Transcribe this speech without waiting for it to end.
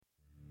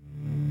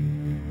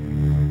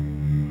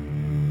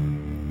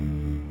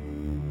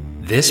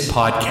This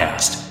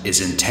podcast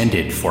is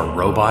intended for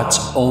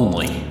robots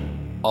only.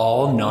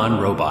 All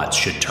non-robots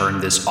should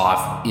turn this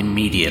off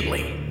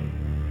immediately.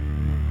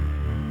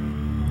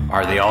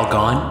 Are they all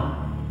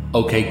gone?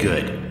 Okay,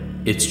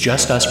 good. It's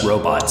just us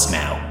robots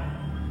now.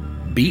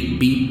 Beep,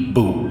 beep,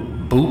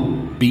 boop.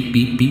 Boop, beep,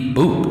 beep, beep,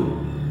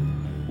 boop.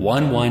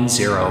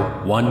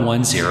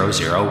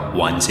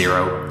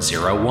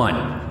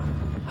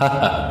 110-1100-1001.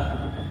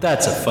 Haha,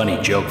 that's a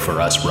funny joke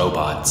for us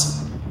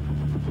robots.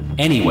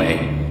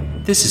 Anyway,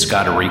 this has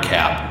got to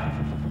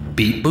recap.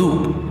 Beep,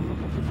 boop.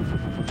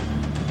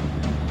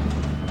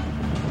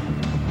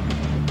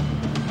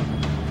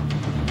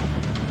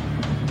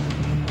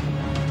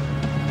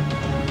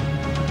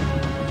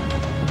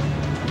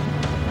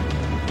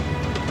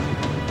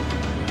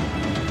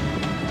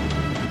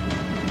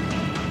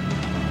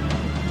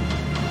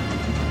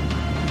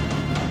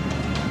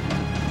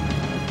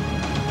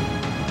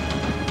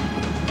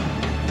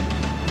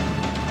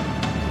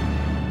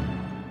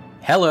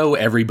 Hello,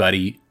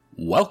 everybody.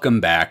 Welcome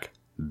back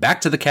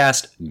to the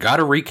cast.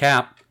 Gotta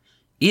recap.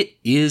 It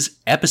is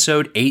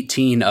episode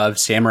 18 of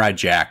Samurai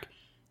Jack.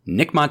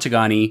 Nick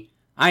Montagani.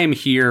 I am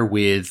here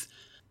with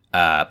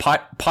the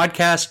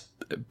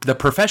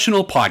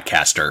professional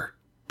podcaster,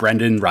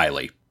 Brendan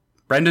Riley.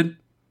 Brendan,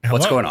 Hello.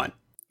 What's going on?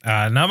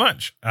 Not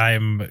much.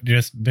 I'm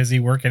just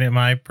busy working at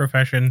my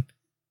profession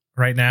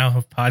right now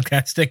of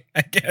podcasting,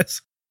 I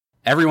guess.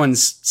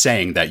 Everyone's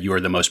saying that you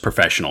are the most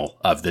professional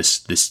of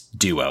this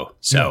duo,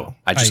 so No,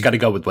 I just got to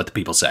go with what the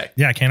people say.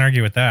 Yeah, I can't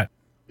argue with that.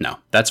 No,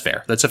 that's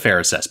fair. That's a fair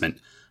assessment.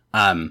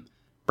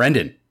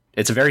 Brendan,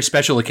 it's a very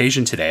special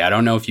occasion today. I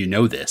don't know if you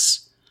know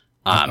this.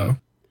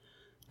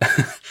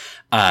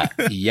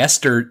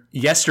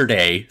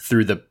 Yesterday,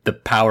 through the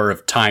power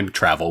of time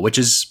travel, which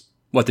is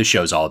what this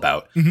show's all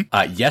about.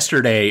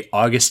 Yesterday,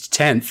 August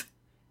 10th,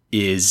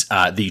 is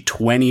the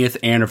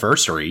 20th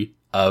anniversary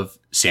of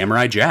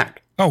Samurai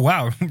Jack. Oh,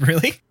 wow.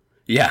 Really?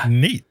 Yeah.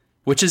 Neat.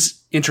 Which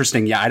is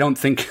interesting. Yeah, I don't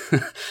think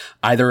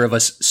either of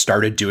us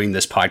started doing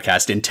this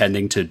podcast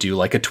intending to do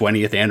like a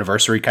 20th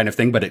anniversary kind of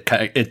thing, but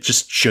it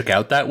just shook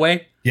out that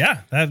way.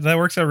 Yeah, that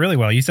works out really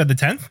well. You said the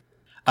 10th?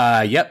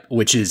 Yep,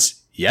 which is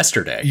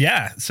yesterday.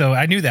 Yeah, so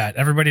I knew that.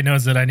 Everybody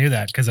knows that I knew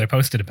that because I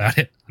posted about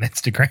it on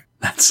Instagram.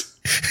 That's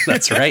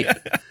right.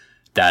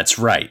 That's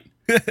right.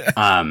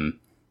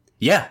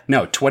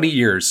 20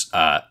 years,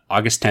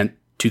 August 10th,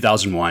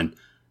 2001,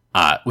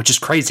 which is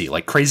crazy.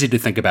 Like crazy to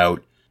think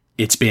about.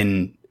 It's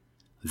been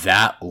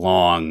that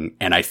long,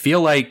 and I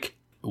feel like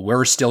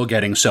we're still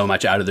getting so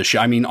much out of the show.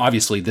 I mean,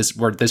 obviously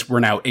we're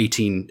now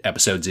 18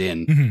 episodes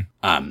in.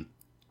 Mm-hmm.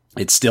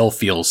 It still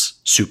feels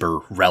super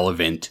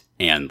relevant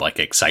and like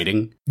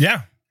exciting.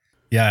 Yeah.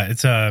 Yeah,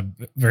 it's a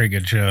very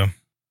good show.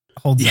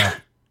 Holds up.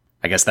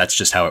 I guess that's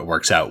just how it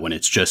works out when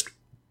it's just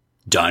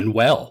done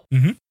well.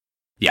 Mm-hmm.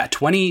 Yeah,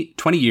 20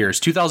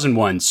 years,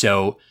 2001.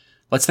 So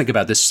let's think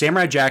about this.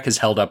 Samurai Jack has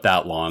held up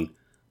that long.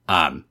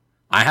 I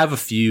have a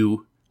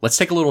few. Let's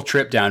take a little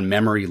trip down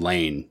memory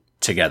lane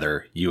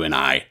together, you and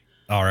I.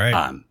 All right.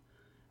 I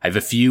have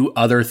a few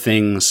other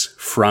things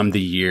from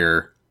the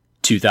year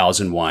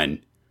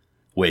 2001,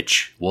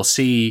 which we'll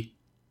see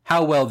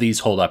how well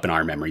these hold up in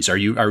our memories. Are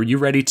you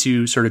ready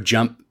to sort of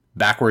jump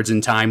backwards in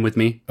time with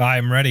me?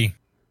 I'm ready.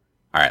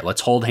 All right,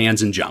 let's hold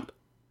hands and jump.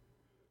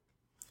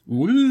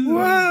 Woo.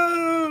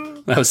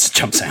 Whoa. That was a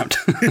jump sound.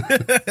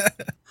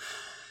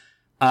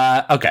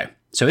 Okay,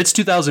 so it's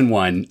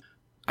 2001.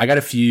 I got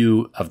a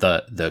few of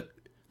the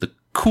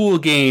cool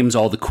games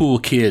all the cool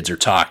kids are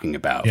talking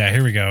about. Yeah,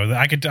 here we go.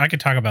 I could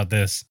talk about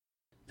this.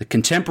 The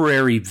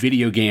contemporary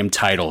video game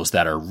titles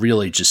that are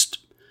really just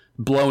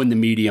blowing the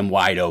medium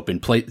wide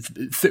open.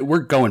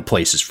 We're going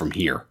places from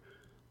here.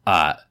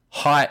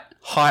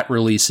 Hot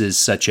releases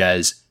such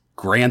as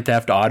Grand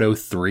Theft Auto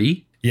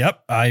 3.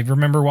 Yep, I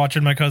remember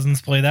watching my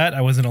cousins play that.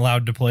 I wasn't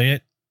allowed to play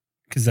it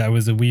because I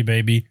was a wee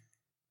baby,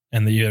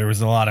 and there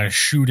was a lot of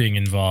shooting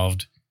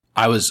involved.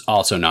 I was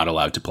also not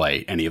allowed to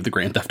play any of the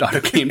Grand Theft Auto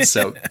games,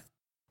 so...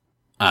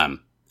 How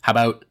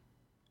about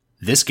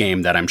this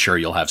game that I'm sure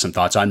you'll have some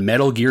thoughts on,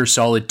 Metal Gear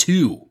Solid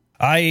 2?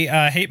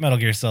 I hate Metal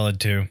Gear Solid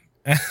 2.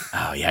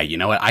 Oh, yeah, you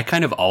know what? I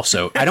kind of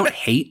also... I don't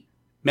hate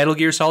Metal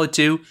Gear Solid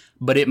 2,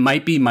 but it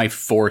might be my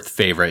fourth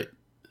favorite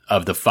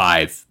of the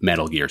 5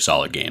 Metal Gear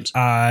Solid games.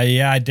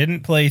 Yeah, I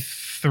didn't play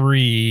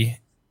 3.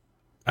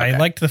 Okay. I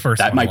liked the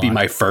first one. That might be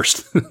my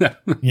first.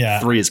 Yeah.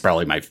 3 is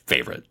probably my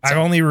favorite. So. I've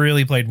only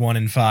really played 1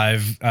 and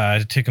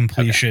 5 to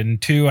completion. Okay.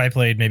 2 I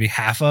played maybe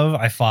half of.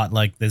 I fought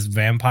like this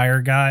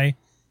vampire guy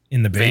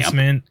in the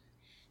basement.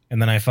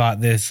 And then I fought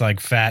this like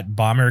fat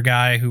bomber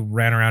guy who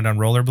ran around on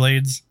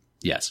rollerblades.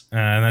 Yes.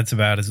 And that's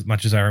about as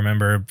much as I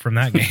remember from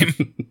that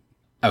game.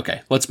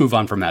 Okay, let's move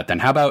on from that then.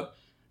 How about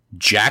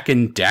Jak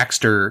and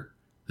Daxter,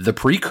 The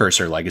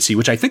Precursor Legacy,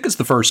 which I think is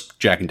the first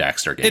Jak and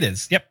Daxter game. It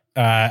is. Yep.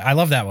 I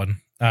love that one.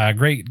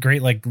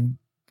 Great, like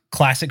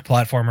classic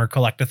platformer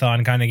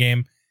collectathon kind of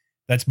game.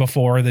 That's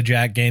before the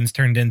Jak games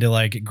turned into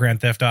like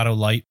Grand Theft Auto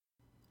Light.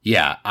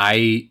 Yeah,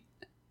 I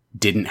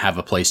didn't have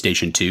a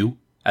PlayStation 2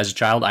 as a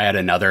child. I had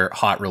another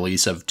hot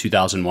release of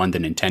 2001, the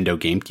Nintendo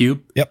GameCube.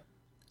 Yep.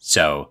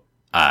 So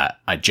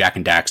Jack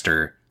and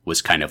Daxter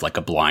was kind of like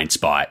a blind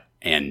spot,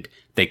 and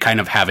they kind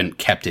of haven't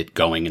kept it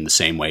going in the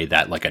same way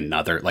that like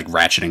another, like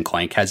Ratchet and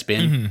Clank has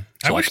been. Mm-hmm.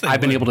 So like, I've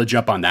been able to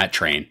jump on that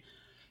train.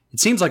 It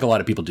seems like a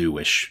lot of people do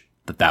wish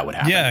that would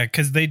happen. Yeah,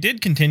 because they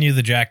did continue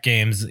the Jak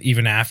games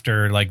even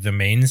after like the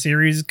main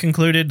series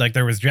concluded. Like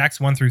there was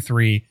Jaks 1 through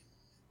 3,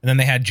 and then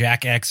they had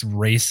Jak X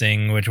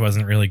Racing, which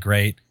wasn't really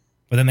great.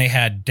 But then they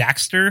had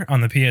Daxter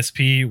on the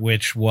PSP,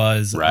 which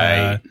was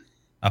a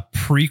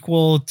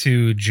prequel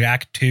to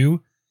Jak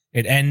 2.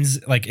 It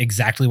ends like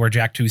exactly where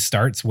Jak 2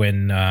 starts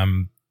when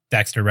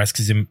Daxter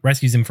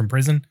rescues him from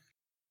prison.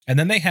 And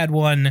then they had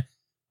one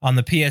on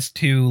the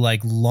PS2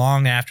 like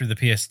long after the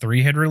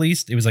PS3 had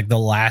released. It was like the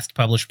last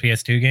published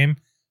PS2 game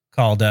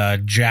called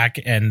Jak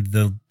and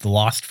the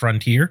Lost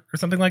Frontier or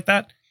something like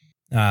that.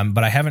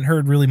 But I haven't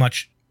heard really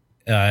much,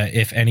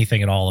 if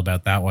anything at all,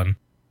 about that one.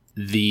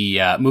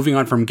 The moving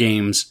on from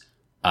games,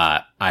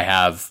 I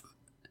have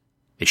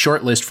a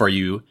short list for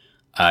you.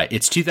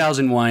 It's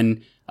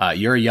 2001.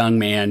 You're a young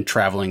man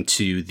traveling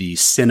to the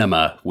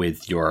cinema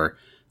with your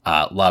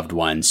loved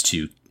ones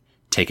to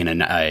take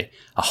in a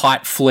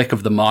hot flick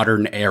of the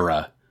modern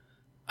era.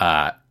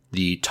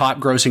 The top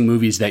grossing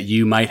movies that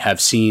you might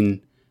have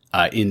seen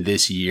in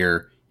this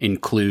year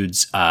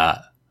includes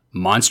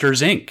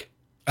Monsters, Inc.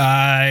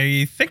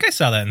 I think I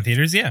saw that in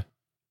theaters, yeah.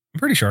 I'm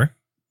pretty sure.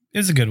 It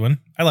was a good one.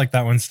 I like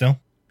that one still.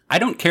 I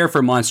don't care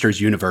for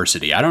Monsters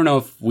University. I don't know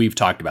if we've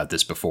talked about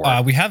this before.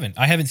 We haven't.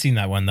 I haven't seen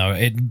that one, though.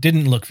 It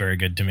didn't look very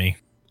good to me.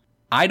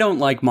 I don't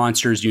like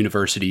Monsters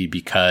University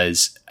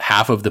because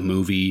half of the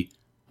movie,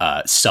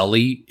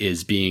 Sully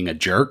is being a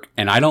jerk,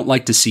 and I don't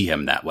like to see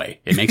him that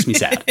way. It makes me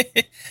sad.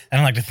 I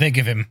don't like to think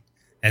of him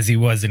as he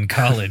was in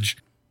college.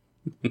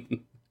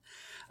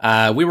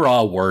 We were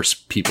all worse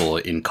people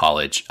in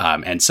college,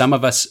 and some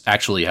of us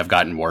actually have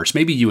gotten worse.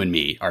 Maybe you and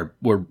me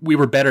we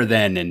were better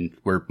then, and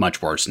we're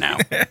much worse now.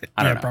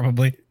 I don't know.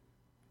 Probably.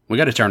 We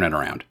got to turn it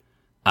around.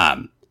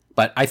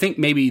 But I think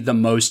maybe the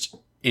most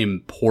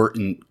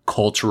important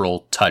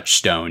cultural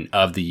touchstone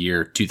of the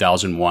year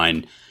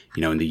 2001,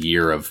 in the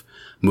year of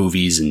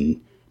movies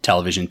and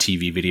television,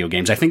 TV, video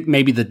games, I think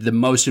maybe the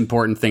most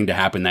important thing to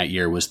happen that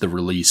year was the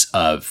release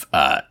of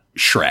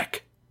Shrek.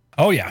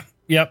 Oh, yeah.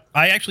 Yep.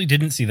 I actually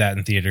didn't see that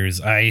in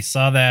theaters. I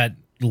saw that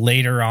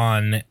later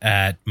on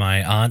at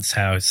my aunt's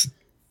house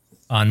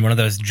on one of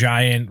those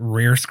giant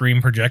rear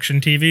screen projection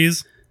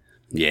TVs.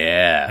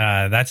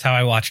 Yeah. That's how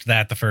I watched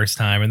that the first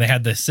time. And they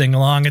had the sing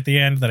along at the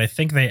end that I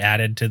think they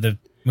added to the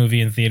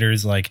movie in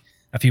theaters like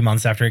a few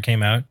months after it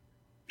came out.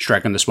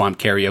 Shrek and the Swamp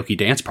Karaoke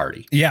Dance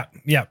Party. Yeah.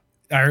 Yeah.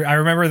 I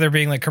remember there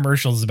being like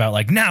commercials about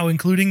like now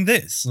including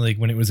this, like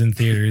when it was in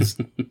theaters.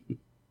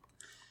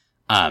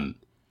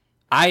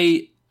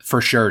 I for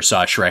sure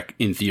saw Shrek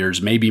in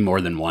theaters, maybe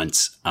more than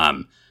once.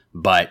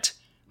 But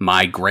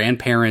my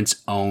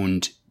grandparents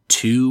owned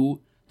two.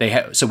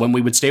 So when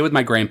we would stay with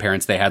my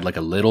grandparents, they had like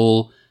a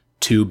little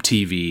tube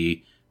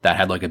TV that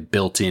had like a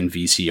built-in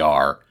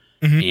VCR.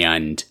 Mm-hmm.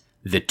 And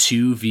the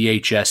two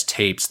VHS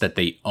tapes that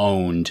they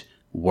owned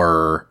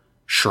were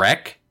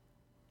Shrek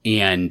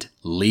and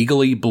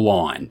Legally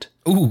Blonde.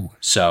 Ooh.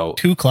 So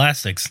two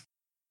classics.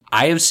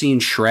 I have seen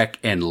Shrek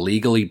and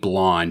Legally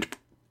Blonde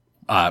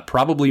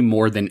probably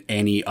more than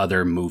any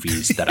other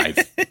movies that I've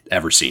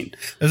ever seen.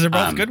 Those are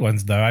both good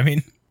ones, though. I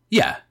mean,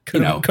 yeah,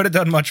 could have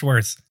done much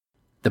worse.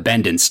 The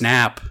Bend and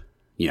Snap,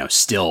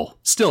 still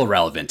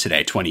relevant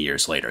today, 20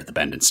 years later. The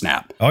Bend and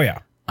Snap. Oh yeah,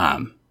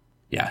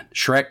 yeah.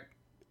 Shrek,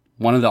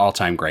 one of the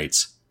all-time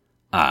greats.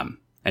 And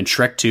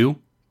Shrek 2,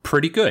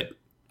 pretty good.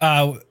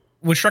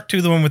 Was Shrek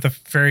 2 the one with the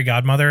fairy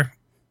godmother?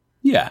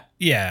 Yeah.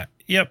 Yeah.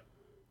 Yep.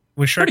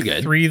 Was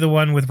Shrek 3 the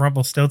one with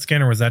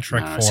Rumpelstiltskin, or was that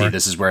Shrek 4? See,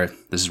 this is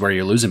where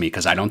you're losing me,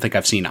 because I don't think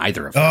I've seen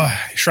either of them.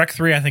 Shrek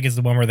 3, I think, is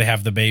the one where they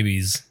have the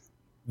babies,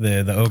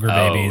 the ogre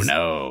babies. Oh,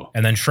 no.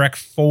 And then Shrek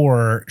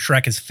 4,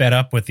 Shrek is fed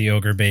up with the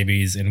ogre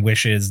babies and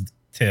wishes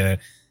there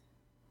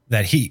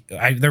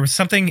was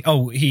something,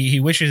 he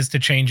wishes to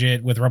change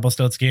it with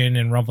Rumpelstiltskin,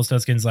 and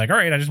Rumpelstiltskin's like, all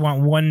right, I just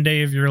want one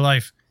day of your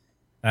life.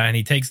 And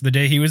he takes the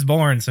day he was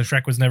born, so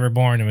Shrek was never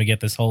born, and we get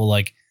this whole,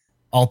 like,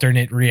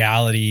 alternate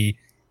reality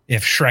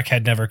if Shrek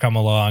had never come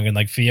along, and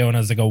like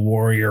Fiona's like a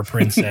warrior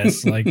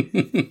princess. Like,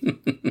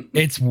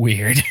 it's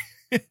weird.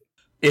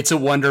 It's a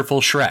Wonderful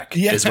Shrek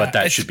is what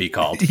that should be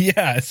called.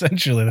 Yeah,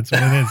 essentially that's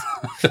what it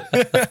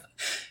is.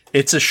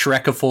 It's a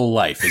Shrekiful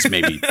life is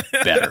maybe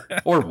better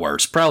or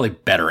worse, probably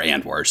better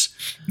and worse.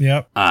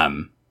 Yep.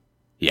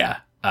 Yeah.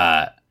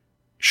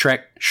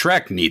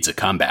 Shrek needs a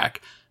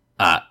comeback.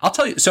 I'll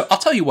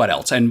tell you what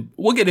else, and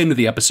we'll get into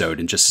the episode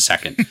in just a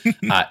second.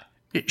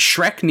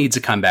 Shrek needs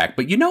a comeback,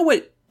 but you know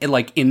what?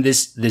 Like in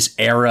this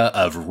era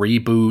of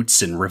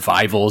reboots and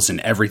revivals and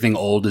everything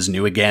old is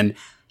new again,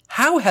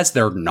 how has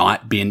there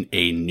not been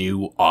a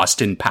new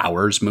Austin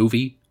Powers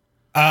movie?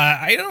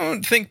 I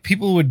don't think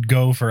people would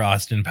go for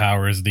Austin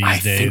Powers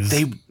these days.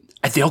 Think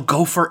they'll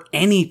go for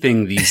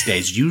anything these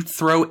days. You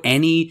throw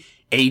any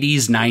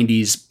 80s,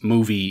 90s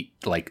movie,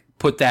 like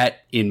put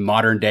that in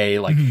modern day,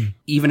 like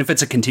even if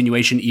it's a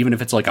continuation, even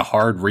if it's like a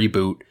hard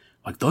reboot,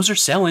 Like, those are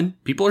selling.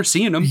 People are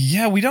seeing them.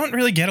 Yeah, we don't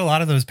really get a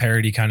lot of those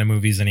parody kind of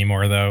movies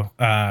anymore, though.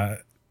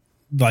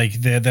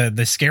 Like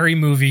the Scary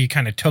Movie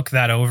kind of took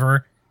that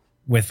over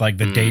with like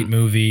the Date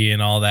Movie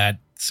and all that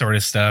sort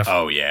of stuff.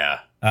 Oh, yeah.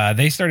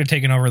 They started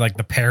taking over like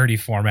the parody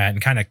format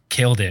and kind of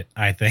killed it,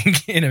 I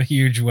think, in a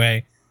huge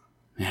way.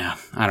 Yeah,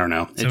 I don't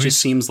know. So it just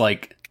seems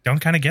like... Don't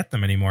kind of get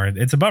them anymore.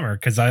 It's a bummer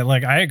because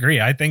I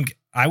agree. I think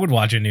I would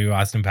watch a new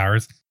Austin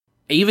Powers.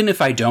 Even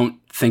if I don't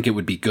think it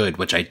would be good,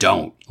 which I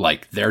don't,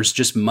 like, there's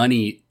just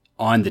money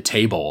on the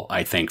table,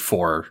 I think,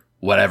 for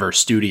whatever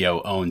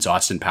studio owns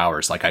Austin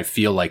Powers. Like, I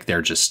feel like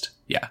they're just,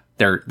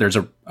 there's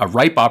a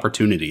ripe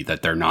opportunity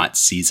that they're not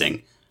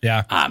seizing.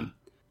 Yeah.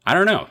 I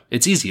don't know.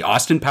 It's easy.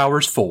 Austin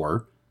Powers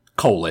 4,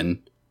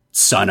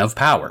 son of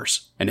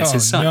Powers. And it's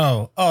his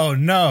son. Oh,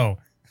 no.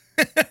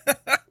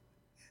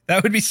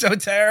 That would be so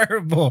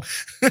terrible.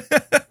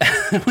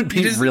 It would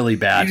be really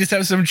bad. You just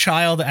have some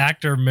child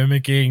actor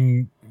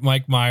mimicking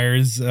Mike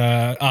Myers,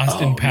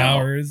 Austin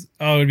Powers.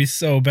 No. Oh, it'd be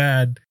so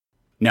bad.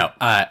 No,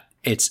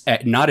 it's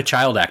not a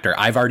child actor.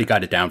 I've already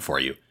got it down for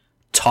you.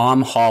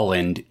 Tom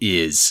Holland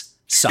is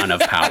son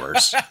of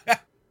Powers.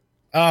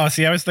 Oh,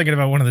 see, I was thinking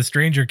about one of the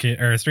Stranger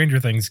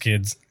Things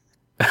kids.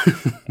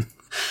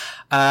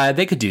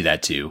 They could do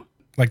that too.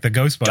 Like the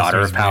Ghostbusters. Daughter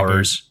of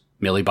Powers,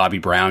 Millie Bobby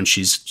Brown.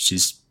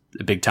 She's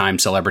a big time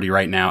celebrity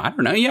right now. I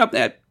don't know.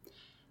 Yeah,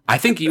 I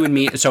think you and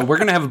me. So we're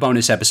gonna have a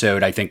bonus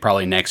episode. I think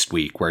probably next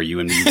week where you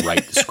and me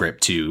write the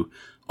script to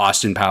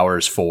Austin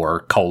Powers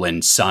 4,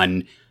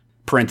 son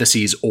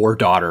parentheses or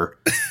daughter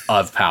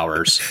of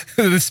Powers.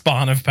 The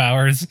spawn of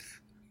Powers.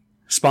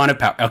 Spawn of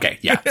Power. Okay,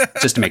 yeah,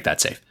 just to make that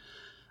safe.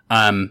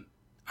 All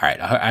right.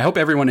 I hope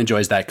everyone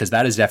enjoys that because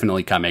that is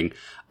definitely coming.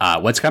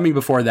 What's coming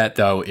before that,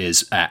 though,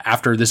 is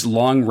after this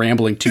long,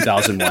 rambling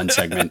 2001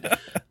 segment,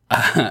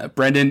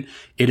 Brendan,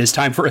 it is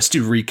time for us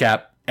to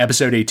recap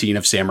episode 18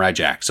 of Samurai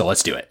Jack. So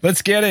let's do it.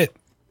 Let's get it.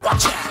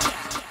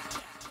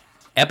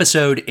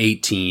 Episode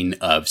 18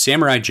 of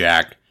Samurai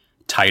Jack,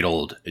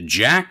 titled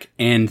Jack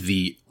and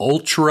the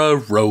Ultra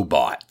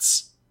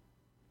Robots.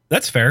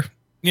 That's fair.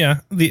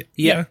 Yeah.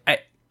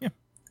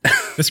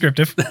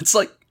 Descriptive. It's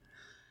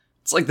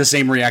like the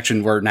same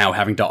reaction we're now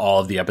having to all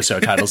of the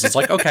episode titles. It's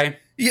like, okay.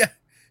 Yeah.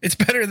 It's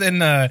better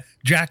than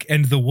Jack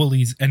and the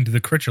Woolies and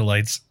the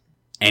Critchalites.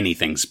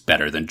 Anything's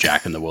better than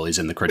Jack and the Woolies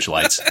and the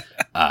Critchalites.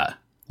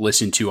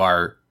 Listen to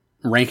our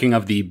ranking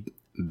of the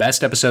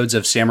best episodes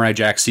of Samurai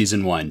Jack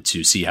Season 1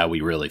 to see how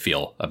we really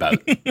feel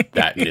about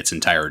that in its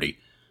entirety.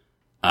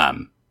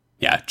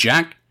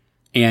 Jack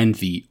and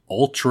the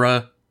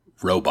Ultra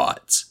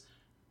Robots.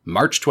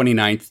 March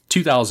 29th,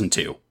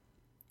 2002.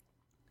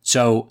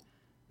 So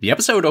the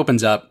episode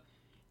opens up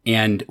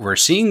and we're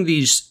seeing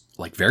these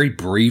like very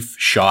brief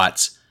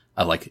shots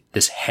of like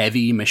this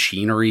heavy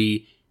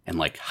machinery and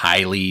like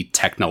highly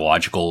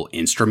technological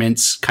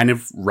instruments kind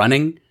of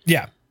running.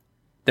 Yeah.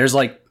 There's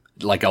like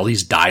all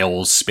these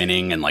dials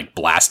spinning and like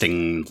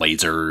blasting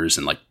lasers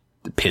and like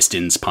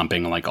pistons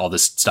pumping and like all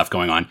this stuff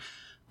going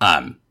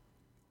on.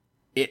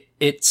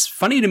 It's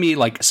funny to me,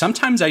 like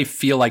sometimes I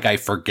feel like I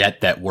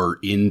forget that we're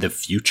in the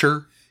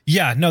future.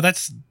 Yeah, no,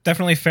 that's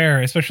definitely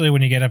fair, especially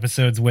when you get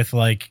episodes with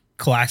like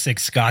classic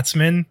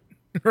Scotsmen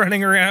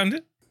running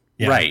around.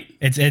 Yeah, right.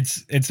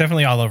 It's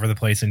definitely all over the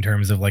place in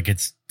terms of like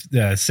its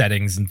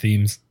settings and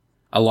themes.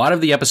 A lot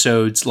of the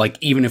episodes, like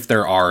even if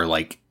there are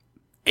like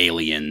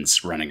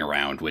aliens running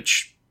around,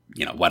 which,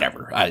 you know,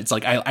 whatever. It's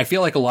like I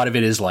feel like a lot of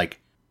it is like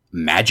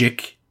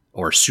magic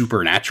or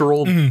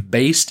supernatural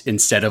based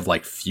instead of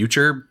like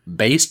future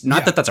based.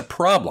 Not that that's a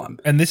problem.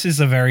 And this is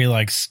a very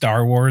like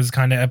Star Wars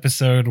kind of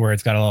episode where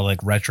it's got a lot of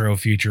like retro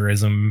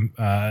futurism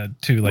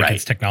to like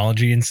its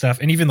technology and stuff.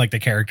 And even like the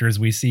characters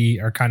we see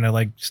are kind of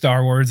like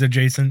Star Wars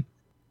adjacent.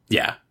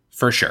 Yeah,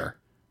 for sure.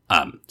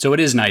 So it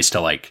is nice to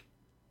like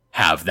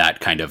have that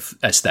kind of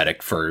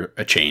aesthetic for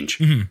a change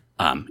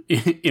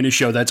in a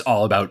show that's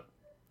all about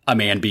a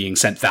man being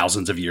sent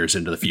thousands of years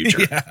into the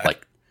future. Yeah.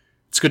 Like,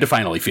 it's good to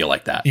finally feel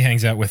like that. He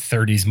hangs out with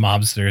 30s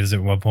mobsters at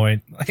one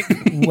point.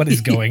 Like, what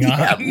is going on?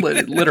 Yeah,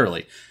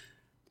 literally.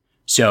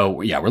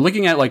 So, yeah, we're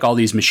looking at like all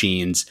these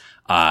machines,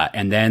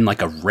 and then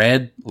like a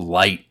red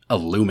light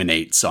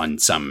illuminates on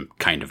some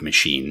kind of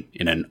machine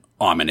in an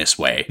ominous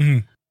way.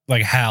 Mm-hmm.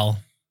 Like Hal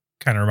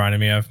kind of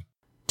reminded me of.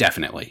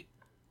 Definitely.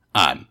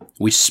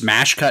 We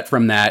smash cut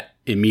from that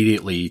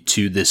immediately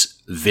to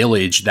this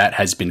village that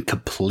has been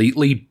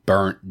completely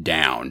burnt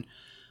down.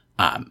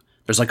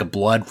 There's like a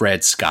blood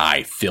red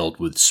sky filled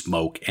with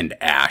smoke and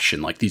ash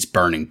and like these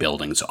burning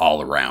buildings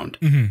all around.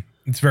 Mm-hmm.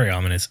 It's very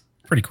ominous.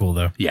 Pretty cool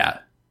though. Yeah.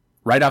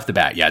 Right off the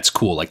bat. Yeah, it's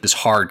cool. Like this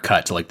hard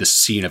cut to like this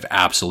scene of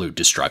absolute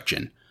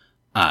destruction.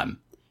 And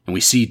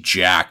we see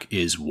Jack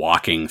is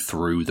walking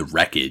through the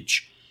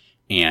wreckage.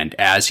 And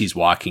as he's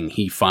walking,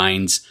 he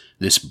finds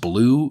this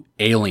blue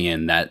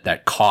alien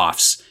that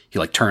coughs. He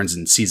like turns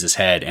and sees his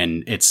head,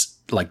 and it's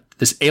like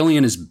this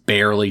alien is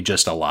barely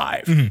just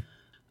alive.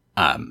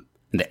 Mm-hmm.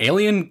 The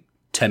alien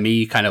to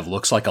me kind of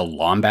looks like a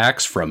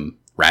Lombax from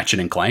Ratchet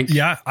and Clank.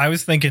 Yeah, I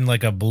was thinking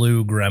like a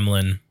blue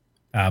gremlin,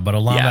 but a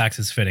Lombax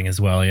is fitting as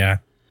well. Yeah.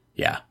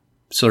 Yeah.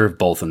 sort of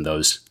both in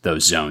those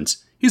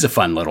zones. He's a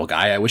fun little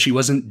guy. I wish he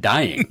wasn't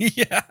dying.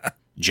 Yeah.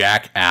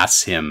 Jack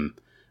asks him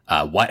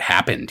what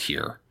happened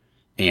here.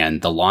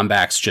 And the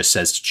Lombax just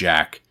says to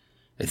Jack,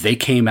 they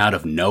came out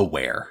of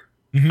nowhere.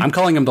 Mm-hmm. I'm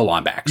calling him the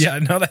Lombax. Yeah,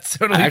 no, that's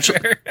totally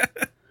fair.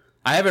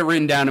 I have it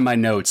written down in my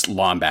notes,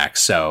 Lombax.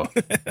 So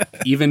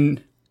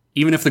even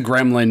if the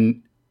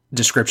gremlin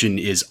description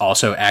is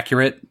also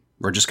accurate,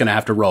 we're just going to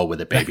have to roll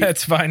with it, baby.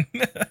 That's fine.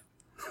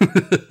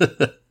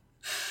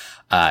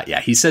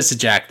 He says to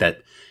Jack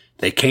that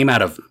they came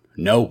out of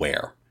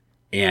nowhere.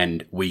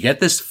 And we get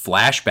this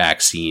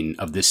flashback scene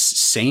of this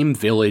same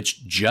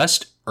village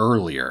just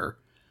earlier.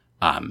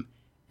 And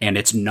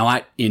it's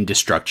not in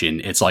destruction.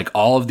 It's like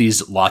all of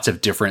these lots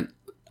of different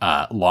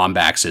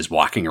Lombaxes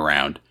walking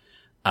around.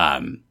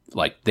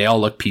 Like they all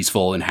look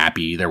peaceful and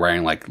happy. They're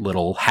wearing like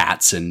little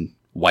hats and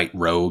white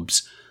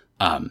robes.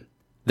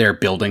 Their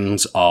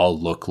buildings all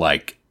look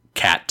like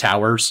cat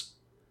towers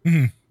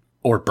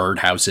or bird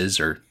houses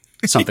or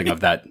something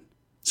of that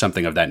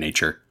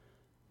nature.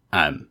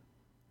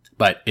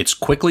 But it's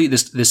quickly,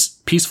 this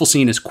peaceful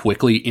scene is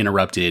quickly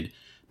interrupted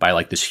by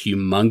like this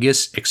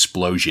humongous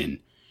explosion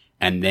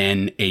and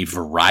then a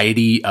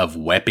variety of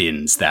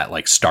weapons that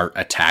like start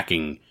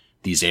attacking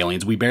these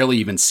aliens. We barely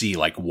even see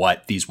like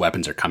what these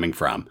weapons are coming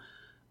from.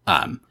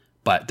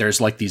 But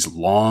there's like these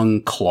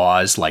long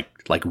claws, like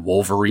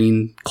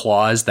Wolverine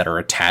claws that are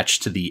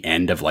attached to the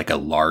end of like a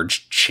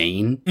large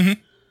chain.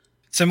 Mm-hmm.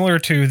 Similar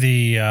to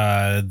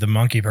the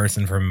monkey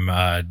person from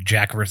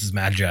Jack versus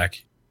Mad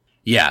Jack.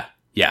 Yeah,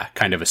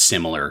 kind of a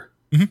similar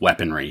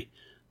weaponry.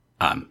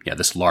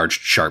 This large,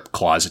 sharp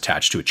claws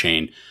attached to a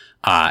chain.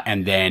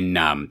 And then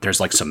there's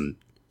like some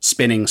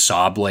spinning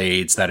saw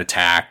blades that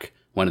attack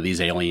one of these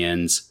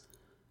aliens.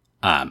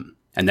 And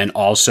then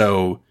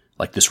also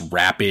like this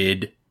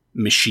rapid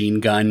machine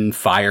gun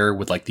fire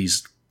with like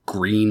these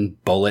green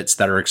bullets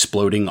that are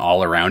exploding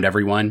all around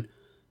everyone.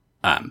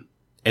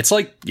 It's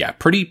like,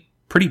 pretty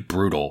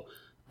brutal.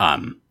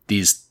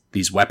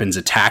 These weapons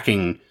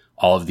attacking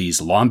all of these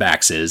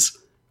Lombaxes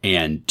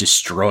and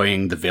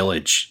destroying the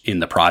village in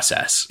the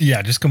process.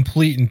 Yeah, just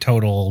complete and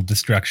total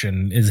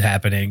destruction is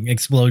happening.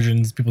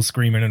 Explosions, people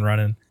screaming and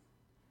running.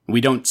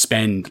 We don't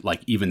spend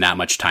like even that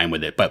much time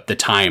with it, but the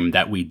time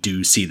that we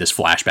do see this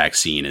flashback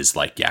scene is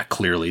like,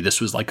 clearly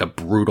this was like a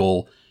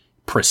brutal,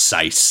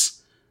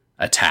 precise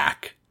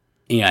attack.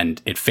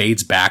 And it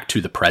fades back to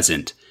the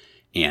present.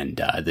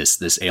 And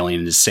this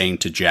alien is saying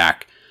to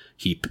Jack,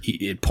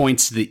 it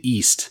points to the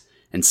east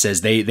and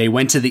says they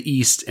went to the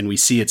east, and we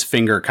see its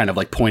finger kind of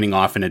like pointing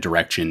off in a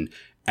direction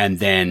and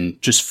then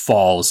just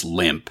falls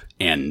limp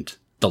and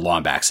the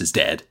Lombax is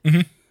dead.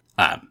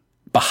 Mm-hmm.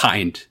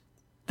 Behind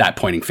that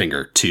pointing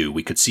finger too,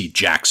 we could see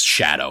Jack's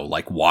shadow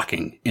like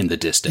walking in the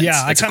distance.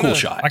 Yeah, it's a cool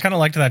shot. I kind of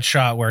liked that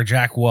shot where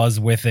Jack was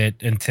with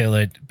it until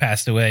it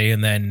passed away,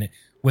 and then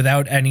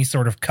without any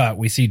sort of cut,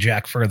 we see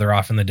Jack further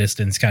off in the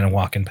distance kind of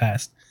walking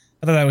past.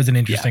 I thought that was an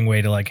interesting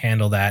way to like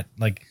handle that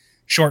like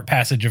short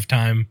passage of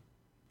time.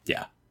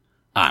 Yeah.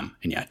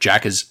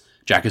 Jack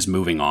is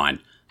moving on.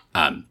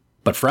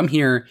 But from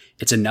here,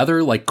 it's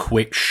another like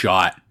quick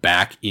shot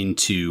back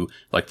into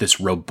like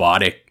this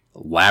robotic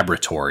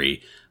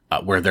laboratory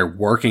where they're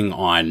working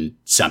on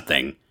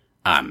something.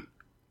 And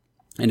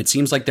it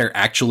seems like they're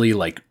actually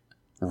like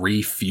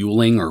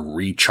refueling or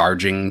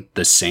recharging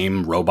the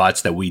same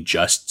robots that we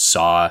just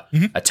saw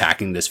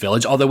attacking this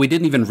village. Although we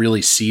didn't even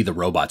really see the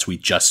robots. We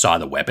just saw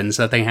the weapons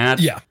that they had.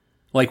 Yeah.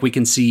 Like we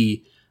can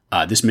see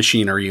this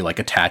machinery like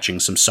attaching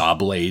some saw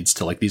blades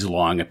to like these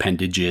long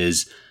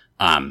appendages,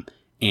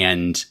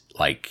 and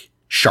like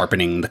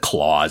sharpening the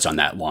claws on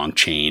that long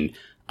chain.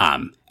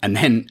 And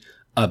then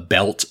a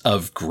belt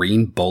of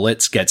green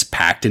bullets gets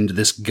packed into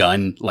this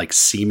gun, like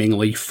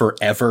seemingly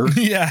forever.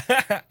 Yeah.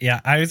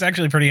 I was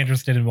actually pretty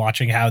interested in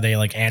watching how they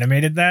like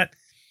animated that.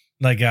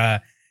 Like,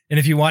 and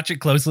if you watch it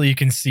closely, you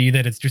can see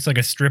that it's just like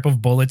a strip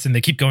of bullets and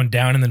they keep going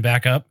down and then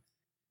back up.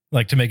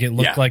 Like to make it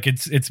look like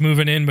it's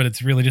moving in, but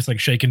it's really just like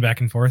shaking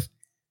back and forth.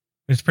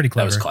 It's pretty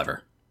clever. That was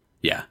clever.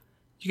 Yeah.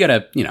 You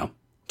gotta,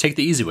 take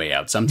the easy way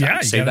out sometimes.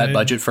 Yeah, save that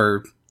budget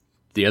for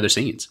the other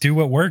scenes. Do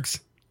what works.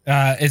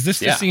 Is this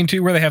the scene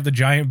too where they have the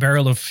giant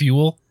barrel of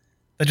fuel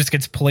that just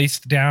gets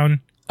placed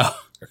down? Oh.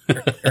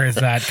 or is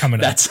that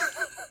coming up?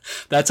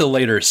 That's a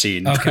later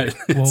scene. Okay.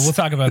 Well, we'll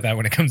talk about that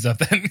when it comes up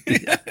then.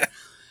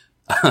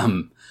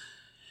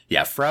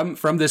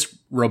 From this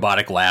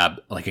robotic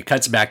lab, like it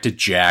cuts back to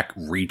Jack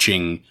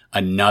reaching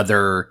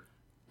another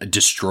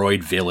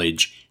destroyed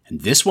village.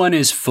 And this one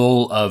is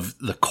full of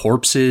the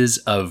corpses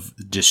of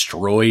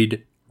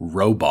destroyed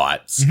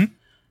robots. Mm-hmm.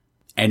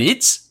 And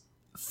it's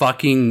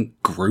fucking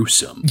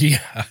gruesome.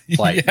 Yeah.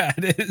 Yeah,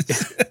 it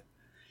is.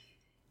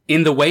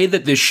 In the way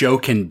that this show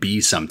can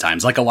be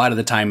sometimes. Like a lot of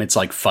the time it's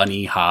like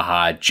funny,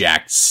 haha,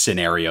 Jack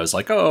scenarios.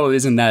 Like, oh,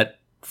 isn't that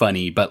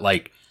funny? But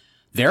like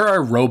there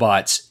are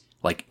robots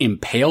like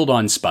impaled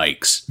on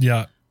spikes.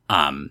 Yeah.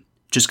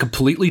 Just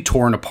completely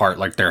torn apart,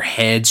 like their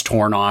heads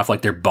torn off,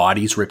 like their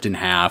bodies ripped in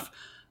half.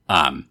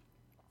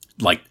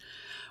 Like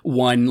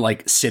one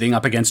like sitting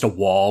up against a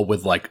wall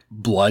with like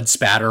blood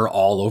spatter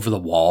all over the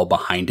wall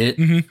behind it.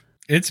 Mm-hmm.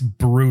 It's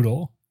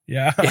brutal.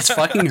 Yeah. It's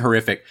fucking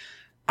horrific.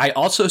 I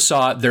also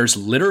saw there's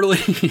literally,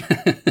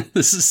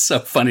 this is so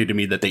funny to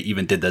me that they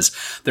even did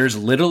this. There's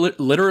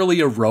literally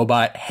a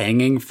robot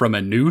hanging from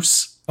a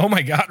noose. Oh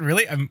my God,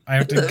 really? I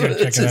have to go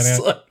check that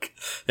out. Like,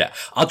 yeah,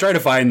 I'll try to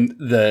find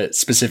the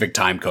specific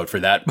time code for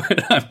that,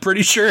 but I'm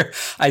pretty sure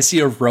I see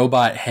a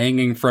robot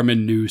hanging from a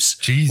noose,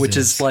 Jesus. Which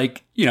is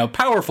like, you know,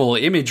 powerful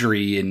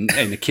imagery in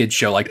a kid's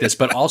show like this,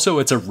 but also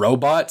it's a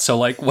robot. So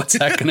like, what's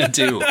that going to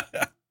do?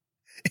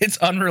 It's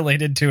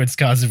unrelated to its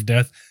cause of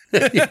death.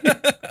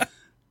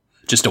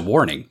 Just a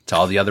warning to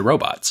all the other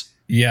robots.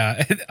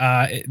 Yeah.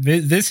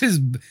 This is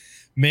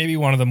maybe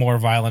one of the more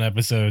violent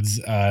episodes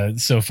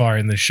so far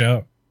in the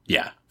show.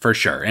 Yeah, for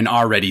sure. And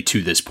already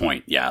to this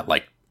point, yeah,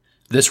 like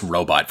this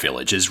robot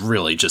village is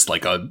really just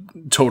like a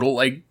total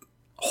like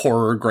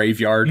horror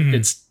graveyard.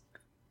 Mm-hmm.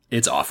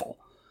 It's awful.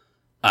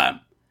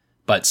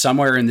 But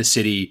somewhere in the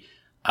city,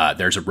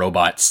 there's a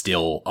robot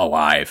still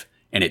alive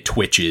and it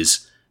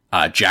twitches.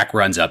 Jack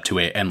runs up to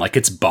it and like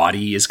its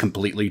body is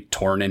completely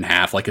torn in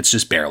half. Like it's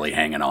just barely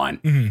hanging on.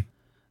 Mm-hmm.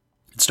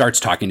 It starts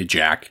talking to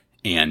Jack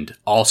and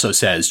also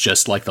says,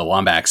 just like the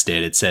Lombax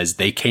did, it says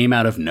they came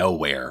out of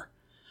nowhere.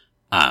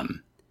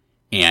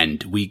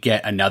 And we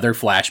get another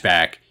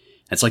flashback.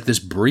 It's like this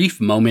brief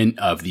moment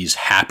of these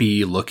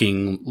happy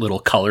looking little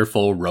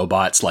colorful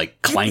robots like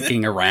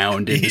clanking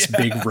around in this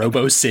big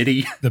robo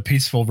city. The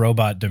peaceful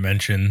robot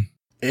dimension.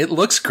 It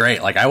looks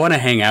great. Like I want to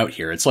hang out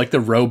here. It's like the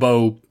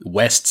Robo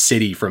West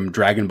City from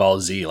Dragon Ball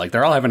Z. Like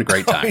they're all having a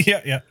great time.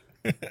 Yeah.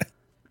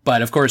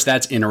 But of course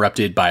that's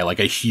interrupted by like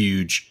a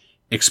huge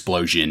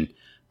explosion.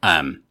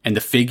 And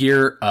the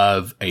figure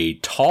of a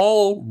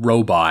tall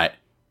robot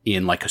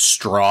in like a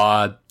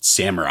straw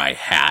samurai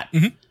hat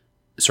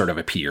sort of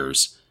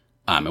appears.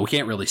 And we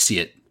can't really see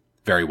it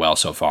very well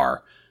so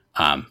far.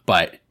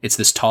 But it's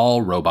this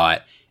tall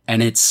robot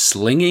and it's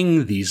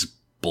slinging these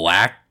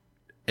black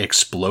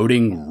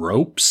exploding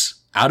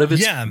ropes out of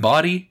its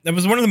body. That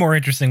was one of the more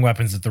interesting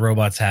weapons that the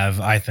robots have,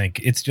 I think.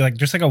 It's like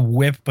just like a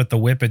whip, but the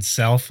whip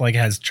itself like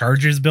has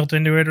charges built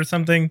into it or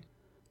something.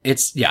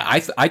 It's I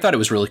thought it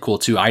was really cool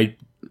too. I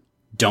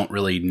don't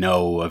really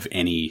know of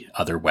any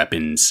other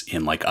weapons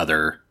in like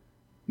other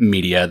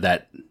media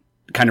that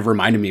kind of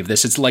reminded me of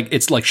this. It's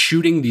like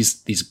shooting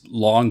these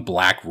long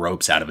black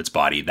ropes out of its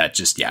body that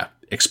just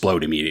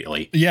explode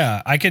immediately.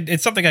 Yeah,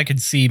 it's something I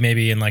could see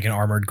maybe in like an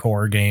Armored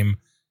Core game.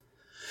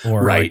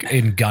 Or like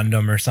in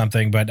Gundam or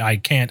something, but I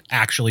can't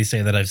actually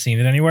say that I've seen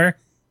it anywhere.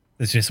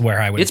 It's just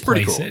where I would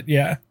place it.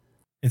 Yeah,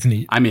 it's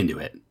neat. I'm into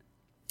it.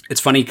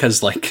 It's funny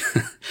because like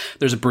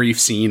there's a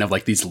brief scene of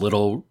like these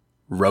little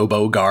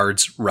robo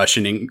guards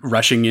rushing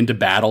into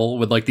battle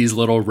with like these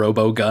little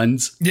robo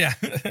guns. Yeah.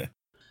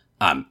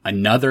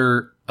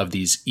 Another of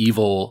these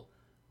evil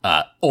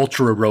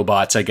ultra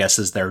robots, I guess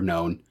as they're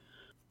known,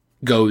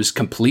 goes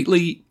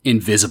completely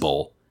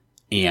invisible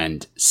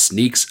and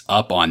sneaks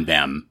up on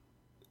them.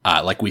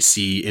 Like we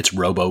see its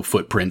robo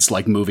footprints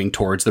like moving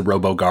towards the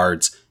robo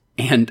guards,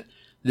 and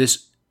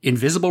this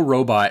invisible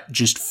robot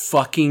just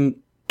fucking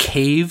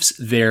caves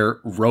their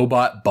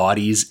robot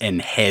bodies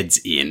and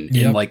heads in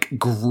like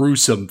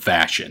gruesome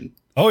fashion.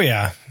 Oh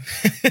yeah.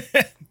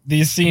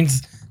 These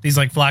scenes, these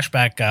like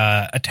flashback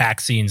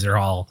attack scenes are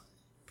all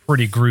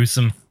pretty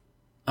gruesome.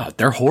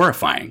 They're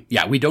horrifying.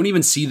 Yeah, we don't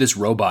even see this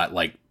robot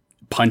like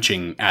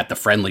punching at the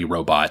friendly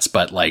robots,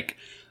 but like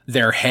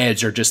their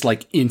heads are just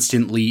like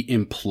instantly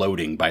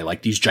imploding by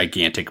like these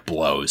gigantic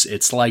blows.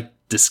 It's like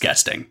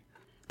disgusting.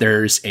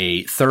 There's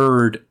a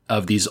third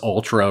of these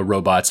ultra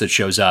robots that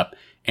shows up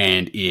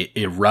and it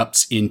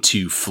erupts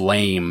into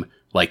flame,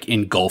 like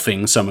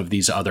engulfing some of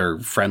these other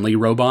friendly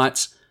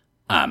robots.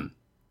 And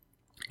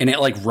it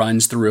like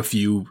runs through a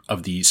few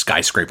of these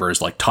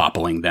skyscrapers, like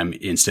toppling them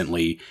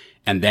instantly.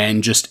 And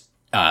then just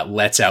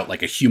lets out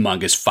like a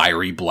humongous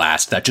fiery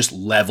blast that just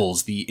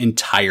levels the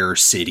entire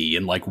city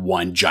in like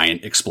one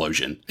giant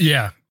explosion.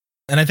 Yeah.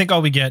 And I think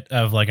all we get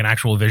of like an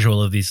actual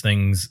visual of these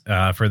things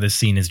for this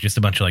scene is just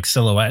a bunch of like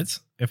silhouettes,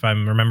 if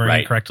I'm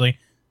remembering correctly.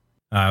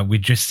 We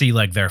just see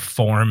like their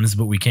forms,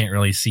 but we can't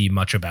really see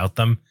much about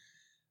them.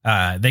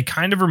 They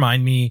kind of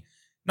remind me,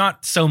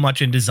 not so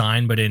much in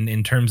design, but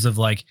in terms of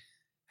like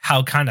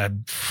how kind of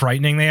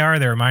frightening they are.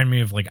 They remind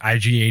me of like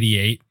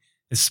IG-88,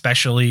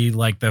 especially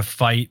like the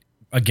fight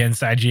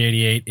against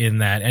IG-88 in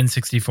that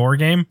N64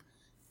 game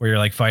where you're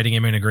like fighting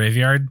him in a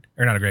graveyard,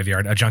 or not a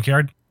graveyard, a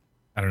junkyard.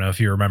 I don't know if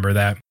you remember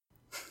that.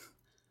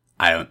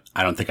 I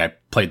don't think I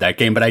played that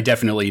game, but I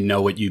definitely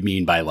know what you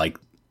mean by like,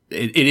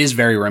 it is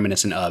very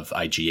reminiscent of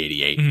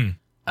IG-88.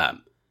 Mm-hmm.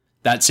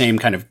 That same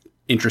kind of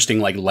interesting,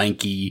 like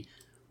lanky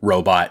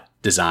robot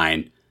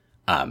design.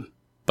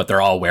 But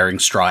they're all wearing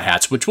straw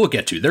hats, which we'll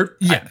get to.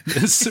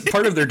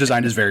 Part of their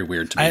design is very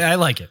weird to me. I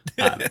like it.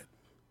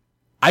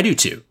 I do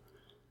too.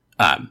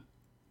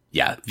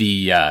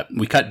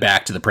 We cut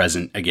back to the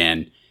present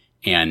again,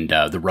 and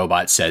the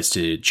robot says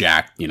to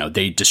Jack,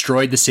 they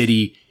destroyed the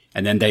city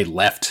and then they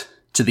left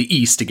to the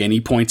east again. He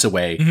points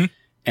away,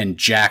 And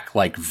Jack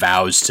like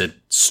vows to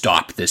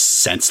stop this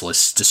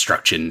senseless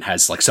destruction,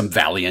 has like some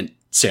valiant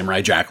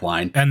Samurai Jack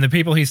line. And the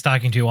people he's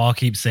talking to all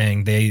keep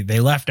saying they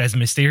left as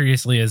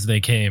mysteriously as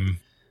they came.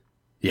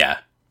 Yeah.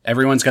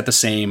 Everyone's got the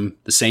same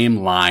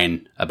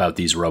line about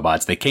these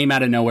robots. They came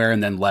out of nowhere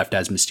and then left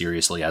as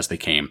mysteriously as they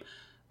came.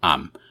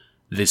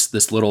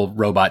 This little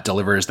robot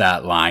delivers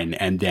that line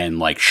and then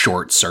like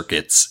short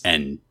circuits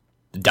and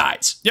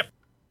dies. Yep.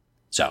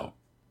 So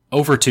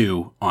over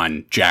 2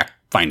 on Jack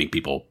finding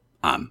people.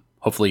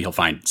 Hopefully he'll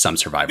find some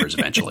survivors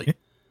eventually.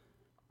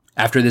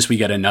 After this, we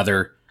get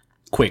another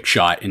quick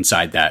shot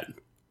inside that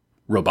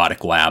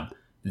robotic lab.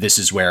 This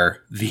is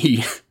where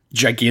the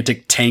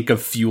gigantic tank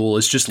of fuel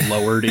is just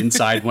lowered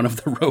inside one of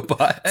the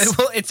robots.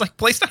 Well, it's like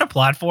placed on a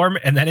platform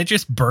and then it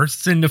just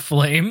bursts into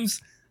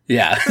flames.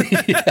 Yeah.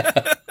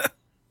 Yeah.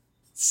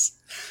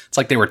 It's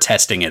like they were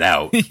testing it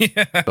out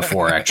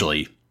before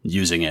actually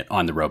using it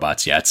on the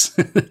robots. Yeah,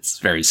 it's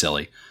very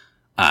silly.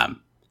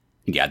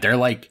 Yeah, they're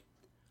like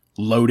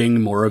loading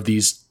more of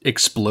these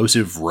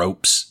explosive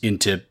ropes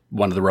into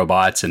one of the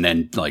robots and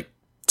then like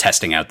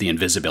testing out the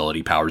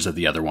invisibility powers of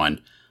the other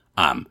one.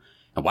 And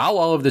while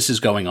all of this is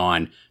going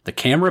on, the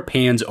camera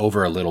pans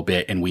over a little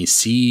bit and we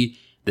see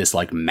this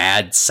like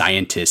mad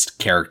scientist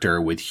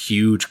character with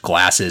huge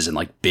glasses and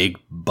like big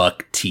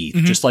buck teeth,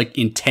 just like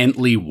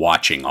intently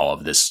watching all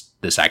of this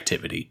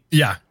activity.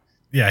 Yeah.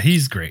 Yeah,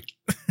 he's great.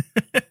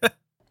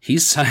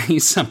 He's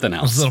something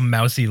else. This little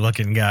mousy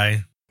looking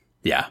guy.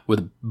 Yeah, with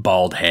a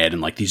bald head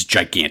and like these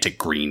gigantic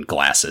green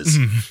glasses.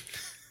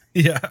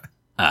 Yeah.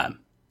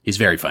 He's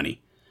very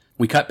funny.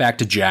 We cut back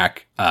to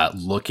Jack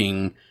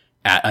looking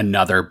at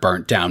another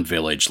burnt down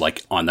village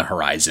like on the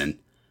horizon.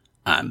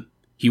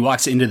 He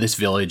walks into this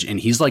village and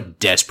he's like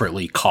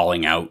desperately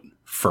calling out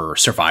for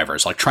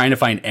survivors, like trying to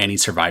find any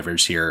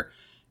survivors here.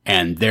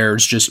 And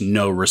there's just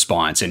no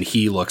response. And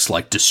he looks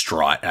like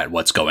distraught at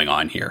what's going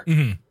on here.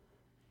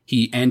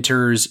 He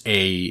enters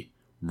a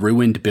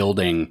ruined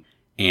building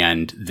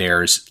and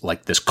there's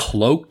like this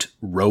cloaked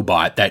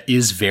robot that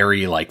is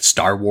very like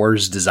Star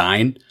Wars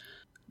design.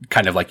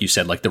 Kind of like you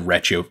said, like the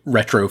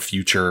retro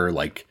future,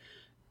 like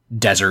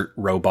desert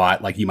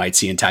robot, like you might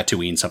see in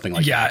Tatooine, something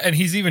like that. Yeah, and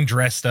he's even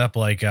dressed up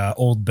like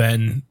old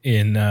Ben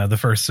in the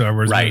first Star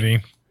Wars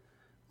movie.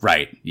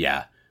 Right,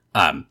 yeah.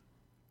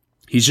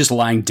 He's just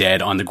lying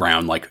dead on the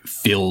ground, like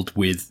filled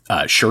with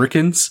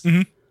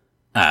shurikens.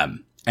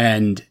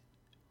 And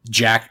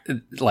Jack,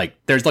 like,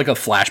 there's like a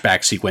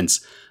flashback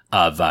sequence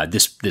of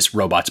this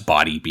robot's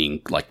body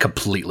being like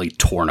completely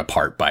torn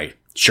apart by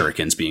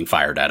shurikens being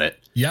fired at it.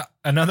 Yeah,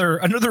 another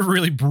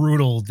really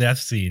brutal death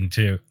scene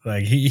too.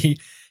 Like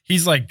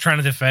he's like trying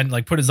to defend,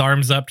 like put his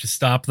arms up to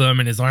stop them,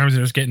 and his arms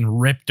are just getting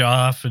ripped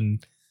off,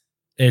 and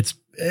it's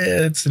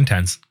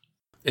intense.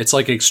 It's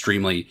like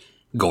extremely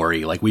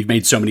gory. Like we've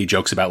made so many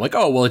jokes about like,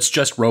 oh, well, it's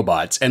just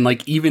robots. And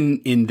like even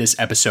in this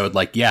episode,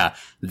 like, yeah,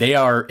 they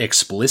are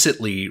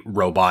explicitly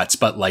robots,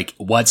 but like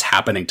what's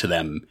happening to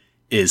them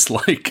is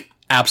like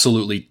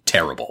absolutely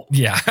terrible.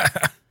 Yeah.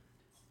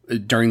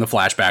 During the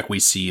flashback, we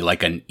see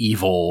like an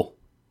evil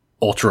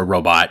ultra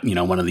robot, you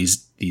know, one of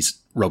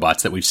these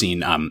robots that we've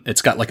seen.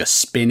 It's got like a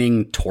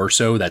spinning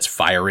torso that's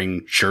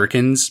firing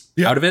shurikens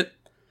out of it.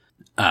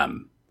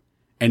 And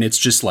it's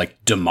just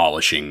like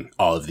demolishing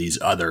all of these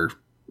other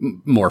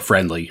more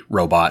friendly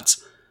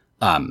robots.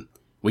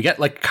 We get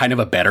like kind of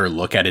a better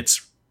look at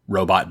its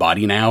robot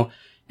body now,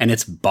 and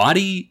its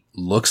body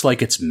looks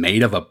like it's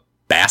made of a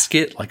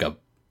basket, like a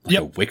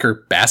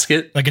wicker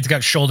basket. Like it's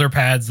got shoulder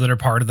pads that are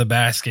part of the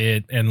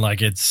basket, and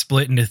like it's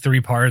split into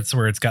 3 parts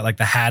where it's got like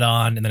the hat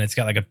on, and then it's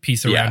got like a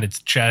piece around its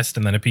chest,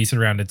 and then a piece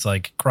around its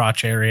like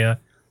crotch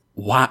area.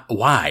 Why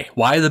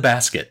the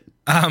basket?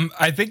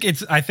 I think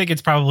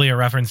it's probably a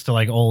reference to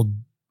like old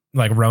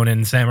like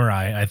Ronin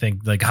samurai. I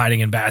think like hiding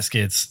in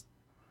baskets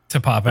to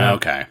pop out.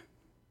 Okay.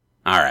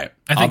 All right.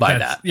 I'll buy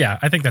that. Yeah,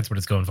 I think that's what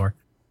it's going for.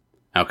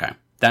 Okay.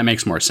 That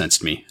makes more sense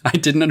to me. I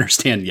didn't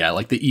understand,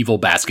 like the evil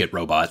basket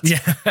robots.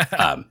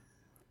 Yeah.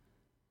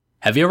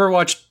 Have you ever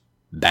watched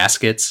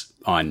Baskets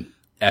on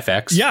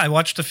FX? Yeah, I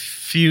watched a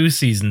few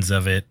seasons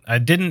of it. I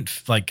didn't,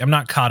 like, I'm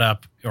not caught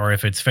up, or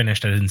if it's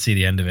finished, I didn't see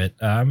the end of it.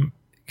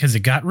 Because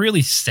it got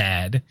really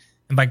sad.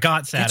 And by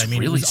got sad, I mean,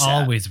 really it was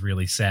always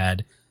really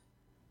sad.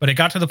 But it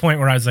got to the point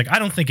where I was like, I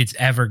don't think it's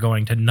ever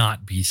going to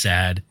not be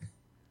sad.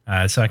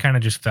 So I kind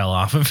of just fell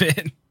off of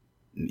it.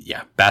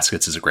 Yeah,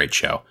 Baskets is a great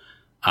show.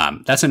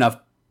 That's enough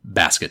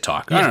basket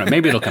talk. I don't know.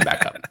 Maybe it'll come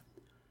back up.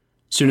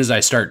 As soon as I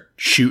start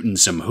shooting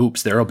some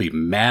hoops, there'll be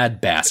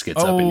mad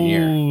baskets up in the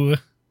air.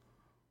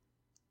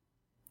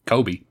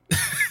 Kobe.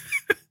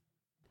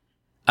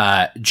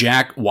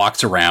 Jack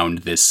walks around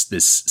this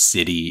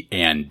city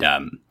and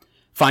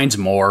finds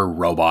more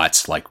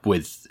robots like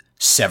with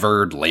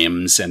severed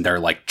limbs, and they're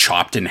like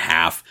chopped in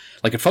half.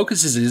 Like it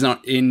focuses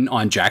in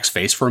on Jack's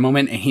face for a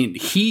moment, and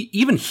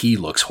he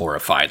looks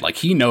horrified. Like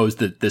he knows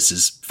that this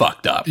is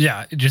fucked up.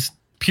 Yeah, just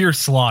pure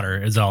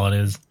slaughter is all it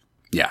is.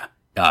 Yeah.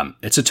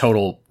 It's a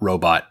total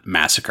robot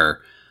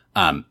massacre.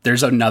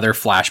 There's another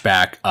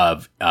flashback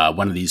of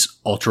one of these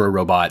ultra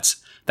robots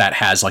that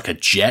has like a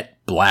jet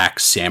black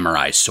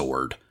samurai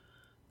sword.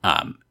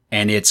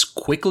 And it's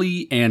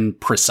quickly and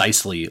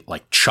precisely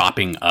like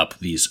chopping up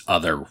these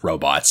other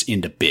robots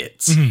into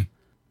bits.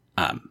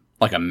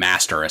 Like a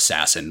master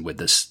assassin with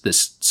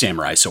this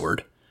samurai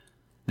sword.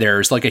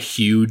 There's like a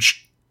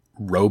huge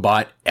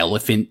robot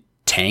elephant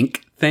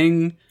tank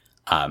thing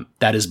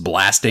that is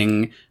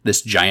blasting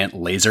this giant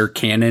laser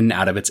cannon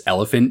out of its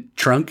elephant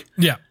trunk.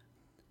 Yeah.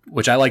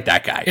 Which I like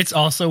that guy. It's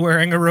also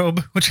wearing a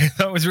robe, which I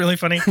thought was really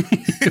funny.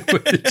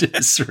 Which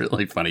is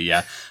really funny.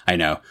 Yeah, I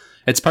know.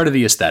 It's part of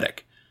the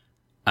aesthetic.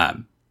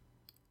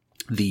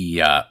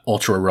 The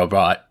Ultra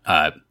Robot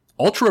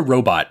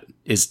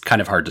is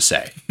kind of hard to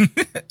say.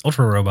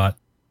 Ultra Robot.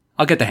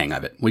 I'll get the hang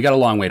of it. We got a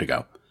long way to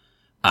go.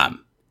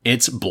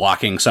 It's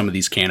blocking some of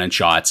these cannon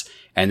shots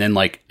and then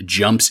like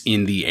jumps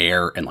in the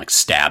air and like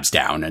stabs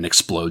down and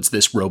explodes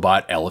this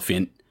robot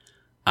elephant.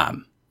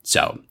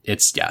 So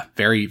it's,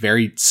 very,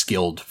 very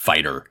skilled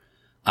fighter.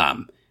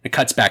 It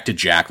cuts back to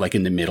Jack like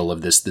in the middle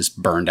of this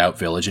burned out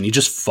village, and he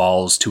just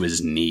falls to his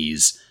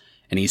knees.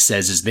 And he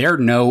says, "Is there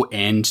no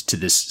end to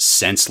this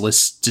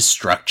senseless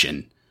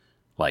destruction?"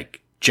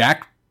 Like,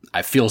 Jack,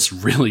 I feels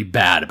really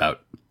bad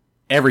about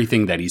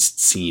everything that he's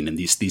seen in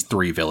these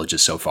 3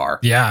 villages so far.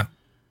 Yeah.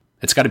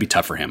 It's got to be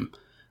tough for him.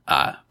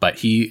 But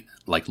he,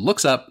 like,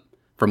 looks up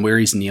from where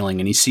he's kneeling,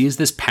 and he sees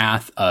this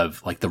path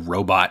of, like, the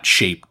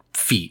robot-shaped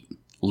feet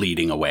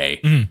leading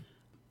away.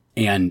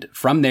 And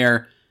from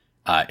there,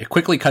 it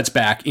quickly cuts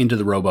back into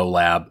the Robo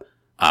Lab,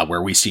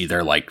 where we see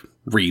they're, like,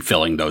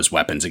 refilling those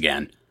weapons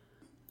again.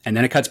 And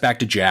then it cuts back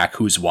to Jack,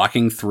 who's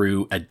walking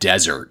through a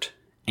desert,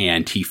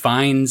 and he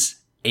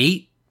finds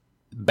 8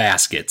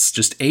 baskets,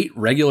 just 8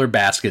 regular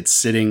baskets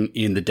sitting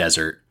in the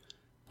desert,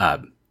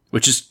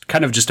 which is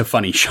kind of just a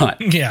funny shot.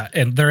 Yeah,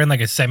 and they're in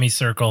like a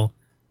semicircle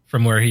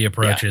from where he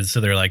approaches, so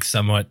they're like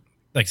somewhat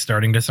like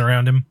starting to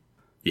surround him.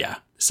 Yeah,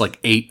 it's like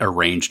 8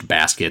 arranged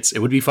baskets. It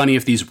would be funny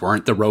if these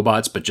weren't the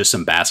robots, but just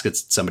some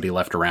baskets that somebody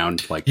left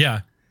around. Like,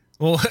 yeah.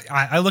 Well,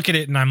 I look at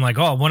it and I'm like,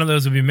 oh, one of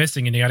those would be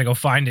missing, and you got to go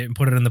find it and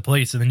put it in the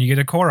place, and then you get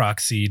a Korok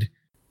seed.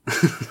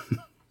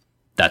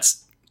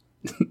 That's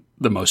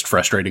the most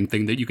frustrating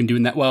thing that you can do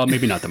in that. Well,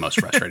 maybe not the most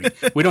frustrating.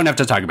 We don't have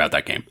to talk about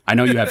that game. I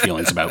know you have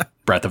feelings about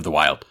Breath of the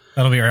Wild.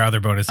 That'll be our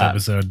other bonus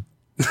episode.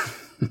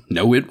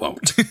 No, it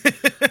won't.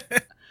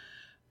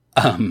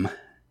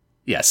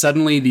 Yeah,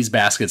 suddenly these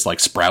baskets like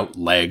sprout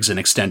legs and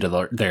extend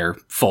to their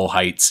full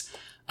heights.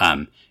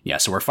 Yeah,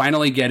 so we're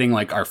finally getting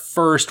like our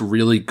first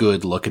really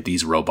good look at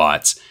these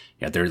robots.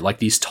 Yeah, they're like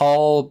these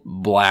tall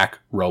black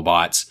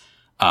robots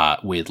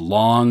with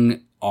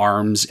long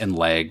arms and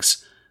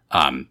legs,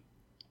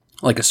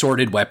 like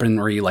assorted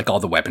weaponry, like all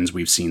the weapons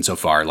we've seen so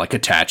far, like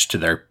attached to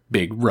their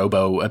big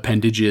robo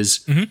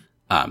appendages.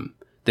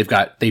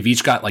 They've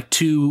each got like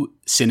 2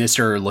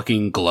 sinister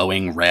looking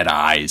glowing red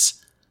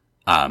eyes.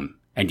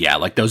 And yeah,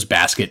 like those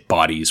basket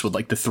bodies with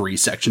like the 3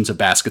 sections of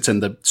baskets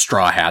and the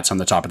straw hats on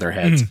the top of their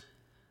heads.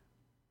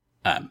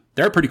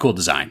 They're a pretty cool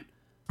design.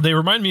 They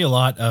remind me a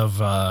lot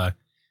of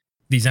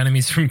these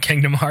enemies from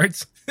Kingdom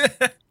Hearts.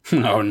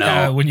 Oh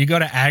no. When you go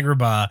to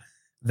Agrabah,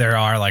 there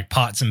are like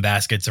pots and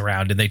baskets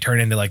around, and they turn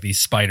into like these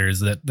spiders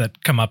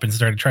that come up and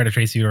try to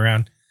chase you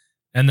around.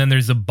 And then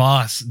there's a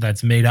boss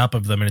that's made up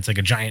of them, and it's like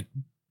a giant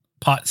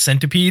pot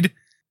centipede.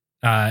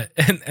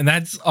 And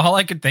that's all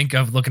I could think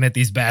of looking at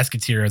these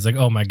baskets here. I was like,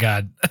 oh my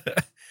God,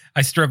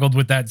 I struggled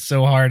with that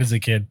so hard as a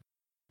kid.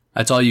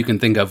 That's all you can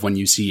think of when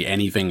you see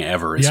anything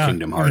ever is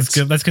Kingdom Hearts.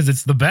 That's because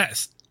it's the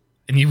best.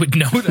 And you would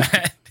know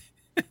that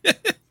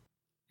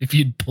if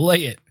you'd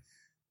play it.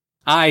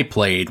 I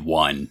played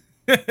one.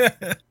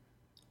 Then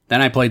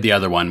I played the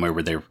other one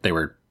where they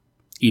were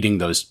eating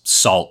those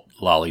salt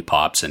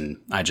lollipops, and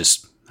I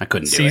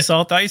couldn't do it. Sea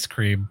salt ice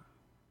cream.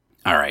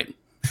 All right.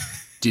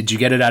 Did you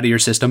get it out of your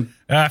system?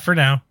 For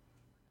now.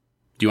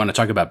 Do you want to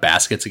talk about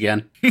baskets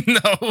again?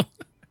 No.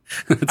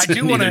 I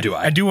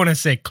do want to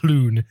say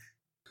Clune.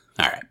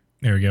 All right.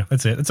 There we go.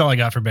 That's it. That's all I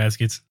got for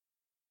baskets.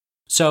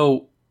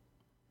 So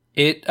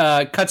it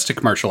cuts to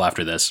commercial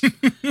after this.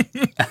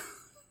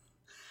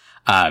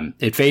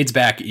 It fades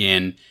back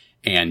in,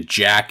 and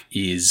Jack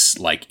is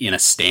like in a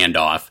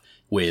standoff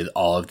with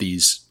all of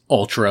these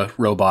ultra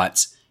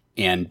robots.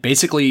 And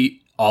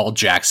basically all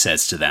Jack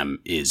says to them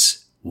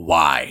is,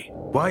 why?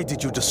 Why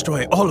did you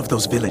destroy all of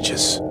those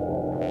villages?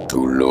 To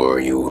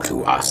lure you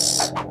to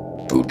us.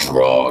 To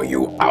draw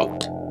you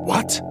out.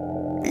 What?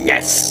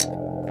 Yes.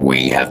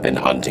 We have been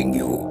hunting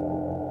you.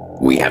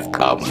 We have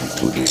come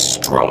to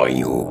destroy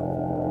you.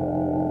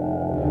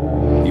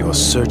 Your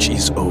search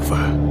is over.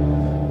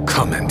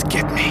 Come and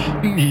get me.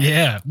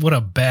 Yeah, what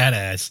a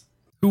badass.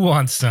 Who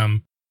wants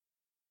some?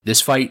 This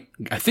fight,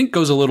 I think,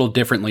 goes a little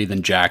differently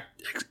than Jack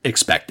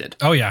expected.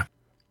 Oh, yeah.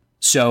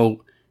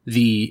 So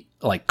the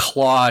like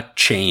claw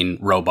chain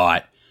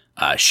robot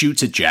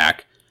shoots at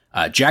Jack.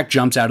 Jack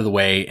jumps out of the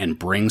way and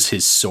brings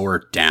his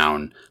sword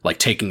down, like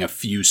taking a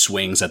few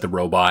swings at the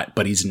robot,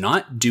 but he's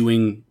not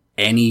doing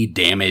any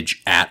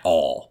damage at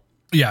all.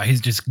 Yeah,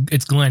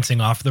 it's glancing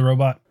off the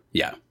robot.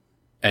 Yeah.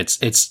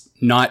 It's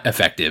not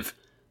effective.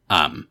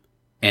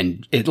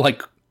 And it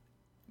like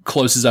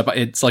closes up.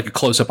 It's like a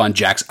close up on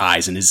Jack's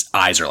eyes, and his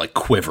eyes are like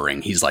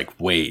quivering. He's like,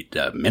 "Wait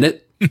a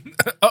minute,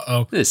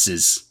 Uh-oh. this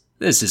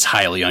is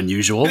highly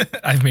unusual."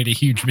 I've made a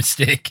huge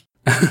mistake.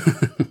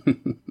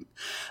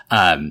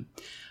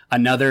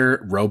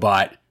 Another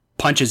robot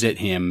punches at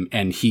him,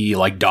 and he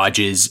like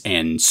dodges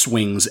and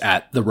swings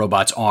at the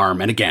robot's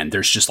arm. And again,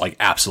 there's just like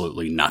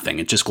absolutely nothing.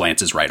 It just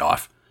glances right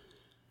off.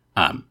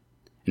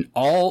 And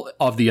all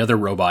of the other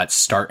robots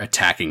start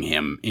attacking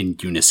him in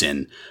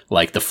unison,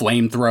 like the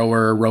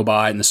flamethrower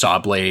robot and the saw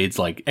blades.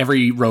 Like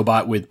every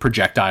robot with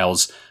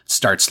projectiles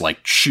starts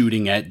like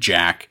shooting at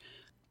Jack.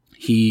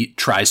 He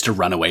tries to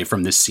run away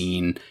from this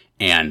scene,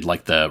 and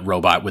like the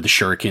robot with the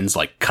shurikens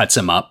like cuts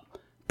him up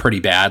pretty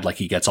bad. Like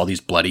he gets all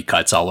these bloody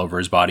cuts all over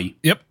his body.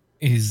 Yep.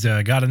 He's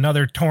got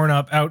another torn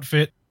up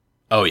outfit.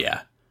 Oh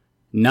yeah.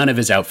 None of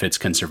his outfits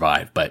can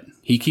survive, but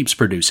he keeps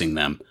producing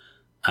them.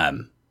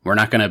 We're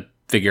not going to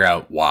figure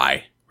out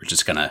why. We're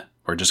just gonna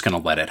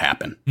let it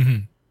happen. Mm-hmm.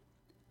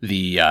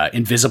 The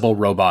invisible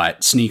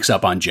robot sneaks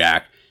up on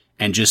Jack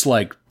and just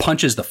like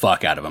punches the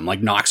fuck out of him,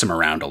 like knocks him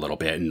around a little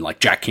bit, and like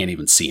Jack can't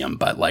even see him,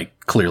 but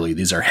like clearly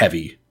these are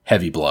heavy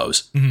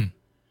blows. Mm-hmm.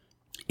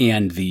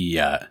 And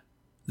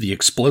the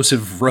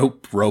explosive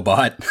rope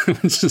robot,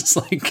 it's just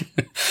like,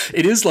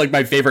 it is like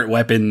my favorite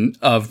weapon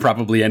of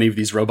probably any of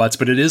these robots,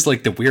 but it is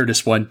like the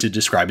weirdest one to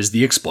describe as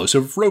the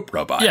explosive rope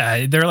robot.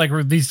 Yeah, they're like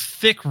these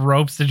thick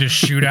ropes that just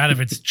shoot out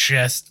of its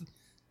chest.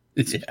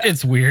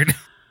 It's weird.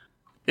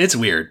 It's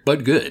weird,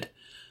 but good.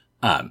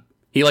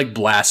 He like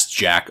blasts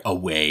Jack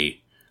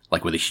away,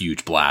 like with a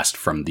huge blast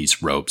from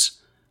these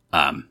ropes.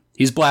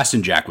 He's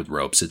blasting Jack with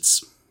ropes.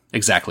 It's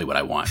exactly what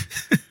I want.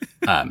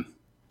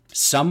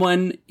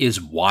 Someone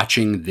is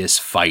watching this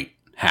fight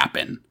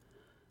happen.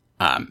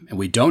 And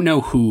we don't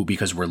know who,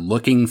 because we're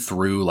looking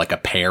through like a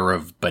pair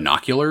of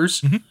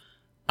binoculars.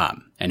 Mm-hmm.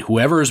 And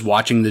whoever is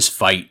watching this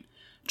fight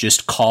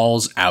just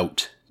calls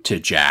out to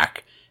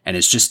Jack and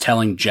is just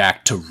telling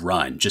Jack to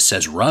run, just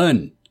says,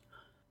 "Run."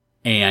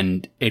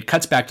 And it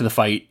cuts back to the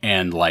fight,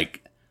 and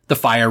like the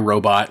fire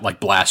robot like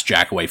blasts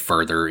Jack away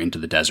further into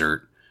the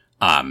desert.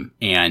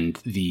 And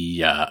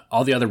the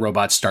all the other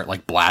robots start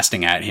like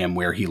blasting at him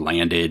where he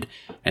landed,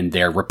 and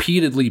they're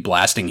repeatedly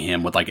blasting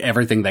him with like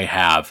everything they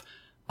have.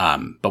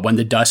 But when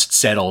the dust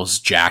settles,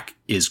 Jack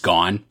is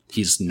gone.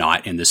 He's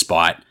not in the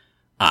spot.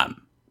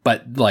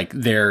 But like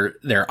their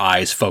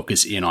eyes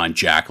focus in on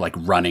Jack, like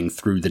running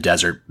through the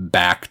desert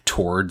back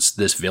towards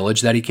this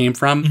village that he came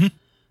from.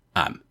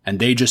 Mm-hmm. And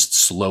they just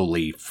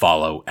slowly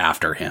follow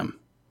after him.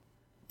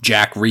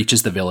 Jack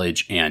reaches the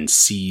village and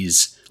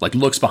sees, like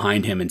looks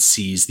behind him and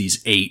sees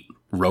these 8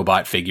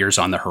 robot figures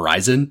on the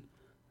horizon.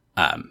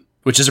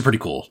 Which is a pretty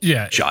cool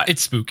shot.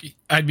 It's spooky.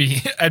 I'd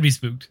be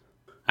spooked.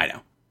 I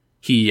know.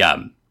 He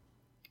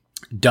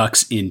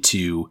ducks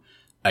into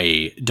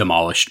a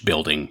demolished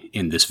building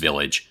in this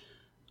village.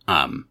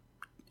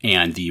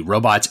 And the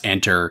robots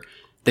enter.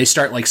 They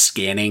start like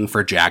scanning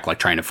for Jack, like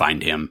trying to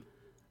find him.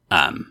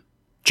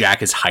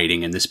 Jack is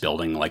hiding in this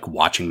building, like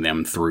watching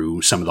them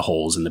through some of the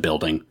holes in the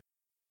building.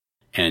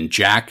 And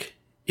Jack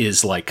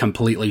is like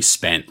completely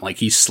spent. Like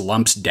he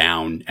slumps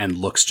down and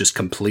looks just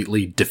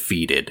completely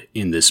defeated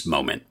in this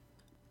moment.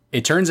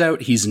 It turns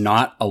out he's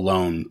not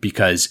alone,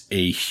 because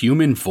a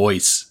human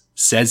voice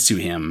says to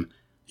him,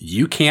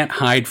 "You can't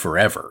hide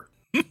forever."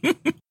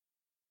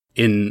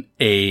 In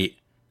a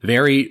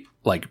very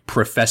like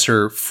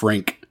Professor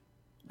Frink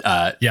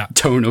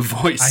tone of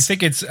voice. I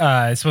think it's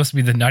supposed to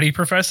be the Nutty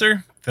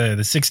Professor, the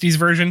 60s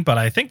version, but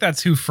I think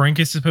that's who Frink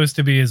is supposed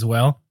to be as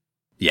well.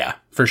 Yeah,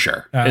 for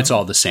sure. It's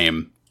all the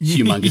same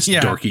humongous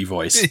dorky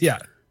voice. Yeah.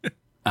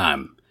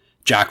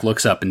 Jack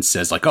looks up and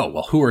says like, "Oh,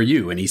 well, who are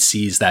you?" And he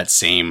sees that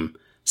same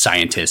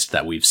scientist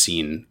that we've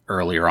seen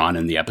earlier on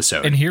in the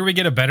episode. And here we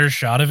get a better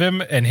shot of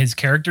him, and his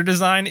character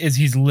design is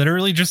he's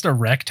literally just a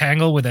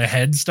rectangle with a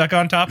head stuck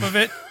on top of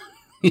it.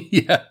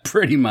 Yeah,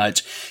 pretty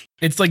much.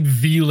 It's like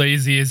the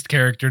laziest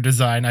character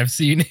design I've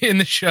seen in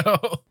the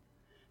show.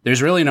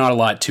 There's really not a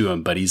lot to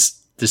him, but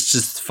he's this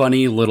just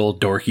funny little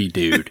dorky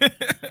dude.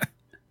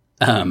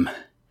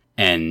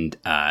 And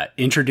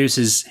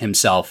introduces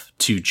himself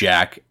to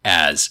Jack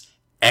as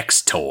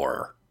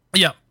Extor.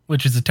 Yeah,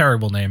 which is a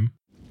terrible name.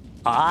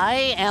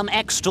 I am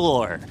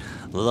Extor,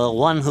 the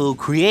one who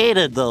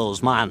created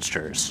those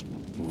monsters.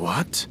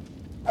 What?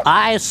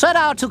 I set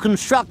out to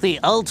construct the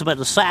ultimate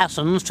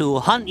assassins to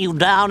hunt you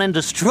down and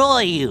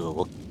destroy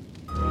you.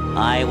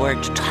 I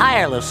worked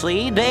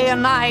tirelessly day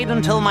and night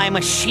until my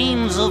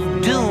machines of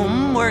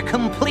doom were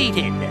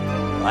completed.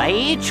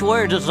 Each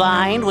were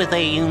designed with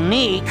a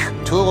unique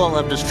tool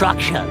of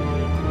destruction.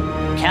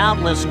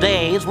 Countless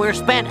days were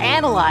spent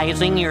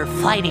analyzing your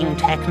fighting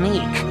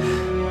technique.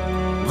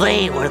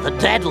 They were the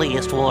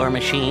deadliest war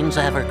machines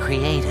ever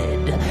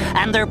created,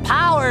 and their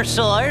power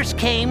source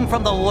came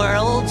from the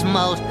world's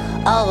most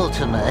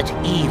ultimate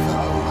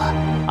evil,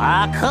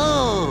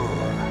 Aku.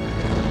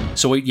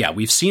 So yeah,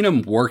 we've seen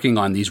him working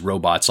on these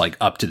robots like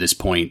up to this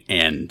point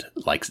and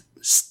like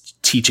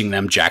teaching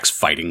them Jack's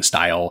fighting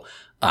style.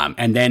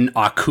 And then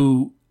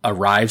Aku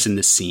arrives in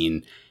the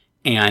scene,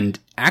 and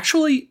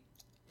actually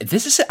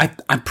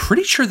I'm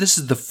pretty sure this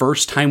is the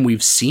first time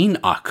we've seen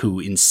Aku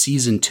in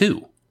season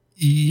 2.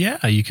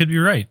 Yeah, you could be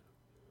right.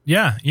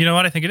 Yeah, you know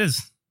what? I think it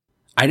is.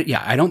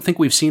 I don't think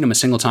we've seen him a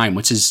single time,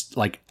 which is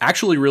like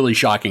actually really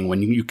shocking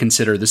when you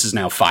consider this is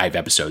now 5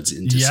 episodes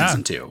into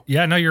season 2.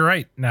 Yeah, no, you're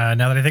right. Now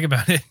that I think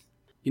about it.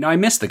 You know, I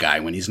miss the guy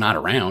when he's not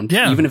around.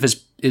 Yeah. Even if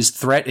his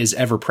threat is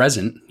ever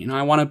present, you know,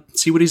 I want to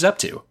see what he's up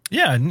to.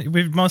 Yeah,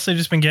 we've mostly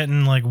just been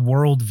getting like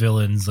world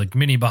villains, like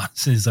mini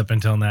bosses up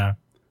until now.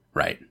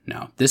 Right.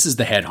 No, this is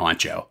the head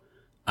honcho.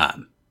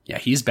 Yeah,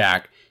 he's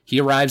back. He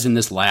arrives in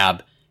this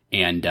lab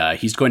and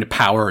he's going to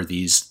power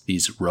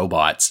these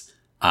robots.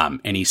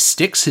 And he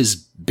sticks his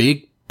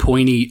big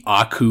pointy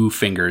Aku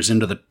fingers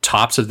into the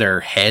tops of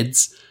their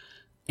heads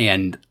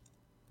and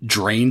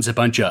drains a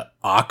bunch of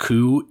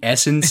Aku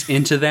essence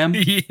into them.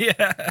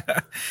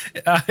 Yeah.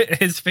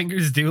 His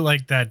fingers do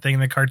like that thing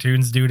that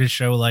cartoons do to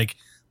show like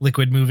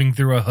liquid moving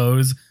through a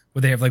hose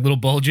where they have like little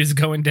bulges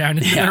going down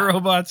into the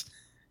robots.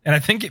 And I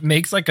think it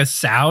makes like a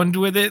sound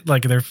with it,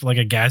 like they're like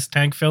a gas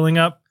tank filling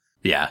up.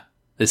 Yeah.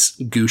 This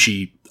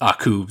gooshy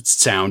Aku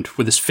sound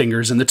with his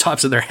fingers in the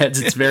tops of their heads.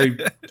 It's very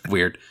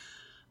weird.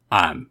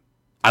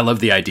 I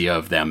love the idea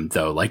of them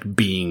though, like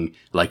being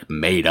like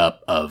made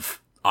up of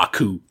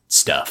Aku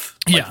stuff.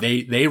 Like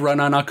they run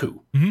on Aku.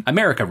 Mm-hmm.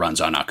 America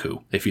runs on Aku,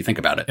 if you think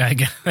about it. I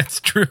guess that's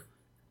true.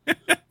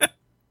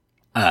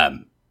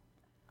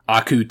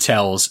 Aku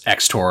tells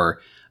Xtor,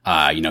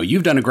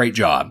 you've done a great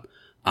job,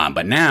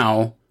 but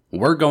now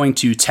we're going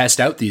to test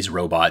out these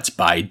robots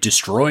by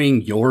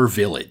destroying your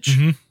village.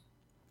 Mm-hmm.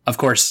 Of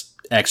course,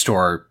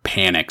 Xtor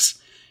panics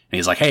and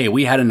he's like, hey,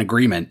 we had an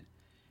agreement.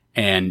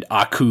 And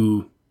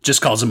Aku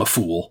just calls him a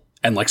fool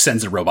and like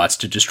sends the robots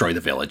to destroy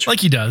the village. Like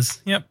he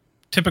does. Yep.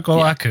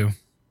 Typical Aku.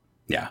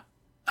 Yeah.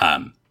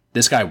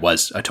 This guy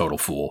was a total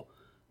fool,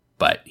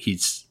 but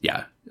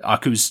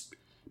Aku's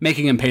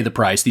making him pay the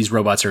price. These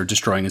robots are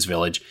destroying his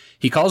village.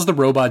 He calls the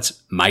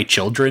robots my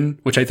children,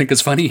 which I think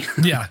is funny.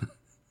 Yeah.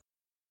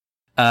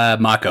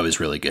 Mako is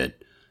really good.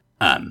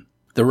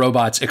 The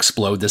robots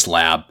explode this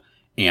lab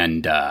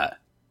and,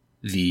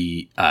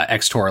 the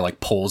Xtor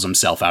like pulls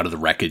himself out of the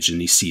wreckage and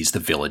he sees the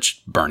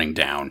village burning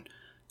down.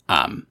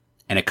 And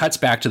it cuts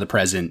back to the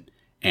present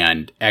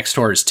and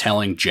Xtor is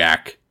telling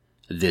Jack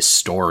this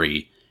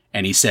story.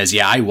 And he says,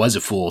 yeah, I was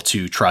a fool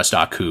to trust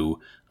Aku,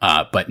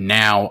 but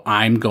now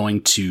I'm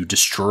going to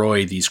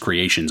destroy these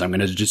creations. I'm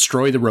going to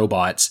destroy the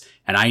robots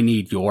and I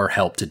need your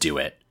help to do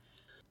it.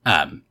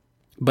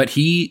 But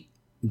he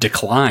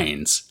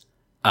declines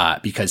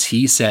because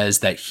he says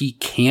that he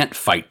can't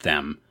fight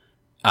them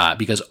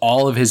because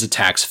all of his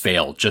attacks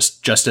failed,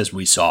 just as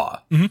we saw.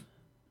 Mm-hmm.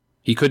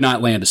 He could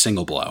not land a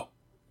single blow.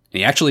 And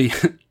he actually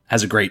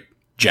has a great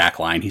Jack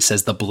line. He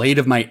says, the blade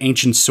of my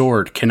ancient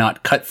sword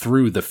cannot cut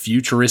through the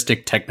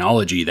futuristic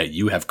technology that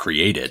you have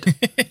created.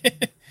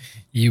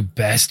 You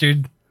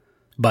bastard.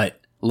 But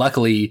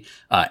luckily,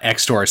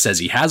 Xtor says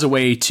he has a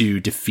way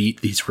to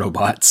defeat these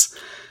robots,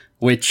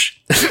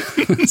 which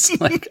is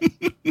like,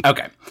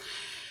 okay.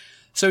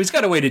 So he's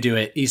got a way to do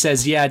it. He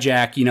says, yeah,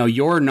 Jack,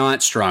 you're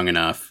not strong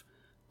enough,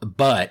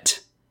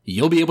 but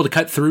you'll be able to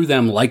cut through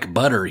them like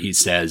butter, he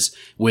says,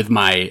 with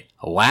my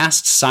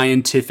last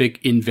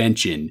scientific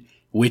invention,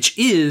 which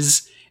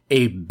is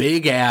a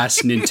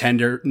big-ass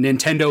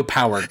Nintendo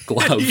Power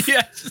Glove.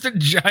 Yeah, just a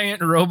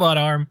giant robot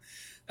arm.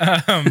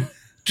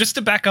 Just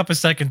to back up a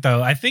second,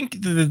 though, I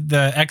think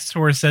the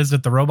Xtor says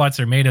that the robots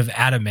are made of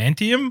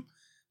adamantium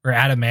or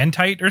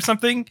adamantite or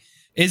something.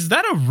 Is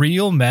that a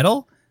real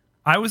metal?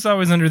 I was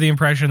always under the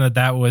impression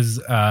that was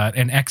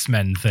an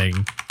X-Men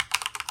thing.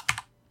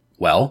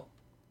 Well,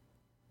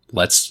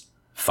 let's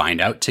find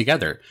out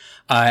together.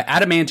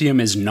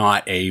 Adamantium is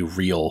not a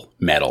real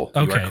metal.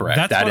 Okay, you are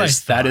correct.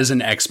 That is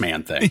an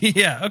X-Man thing.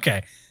 Yeah,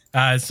 okay.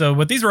 So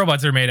what these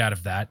robots are made out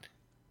of that.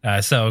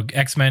 So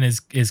X-Men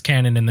is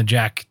canon in the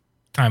Jack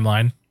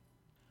timeline.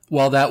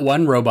 Well, that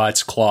one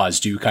robot's claws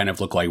do kind of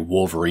look like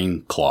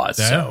Wolverine claws.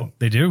 Yeah, so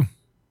they do.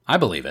 I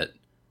believe it.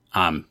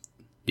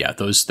 Yeah,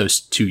 those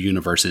two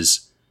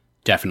universes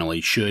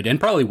definitely should and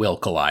probably will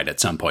collide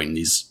at some point in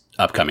these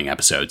upcoming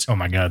episodes. Oh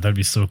my god, that'd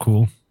be so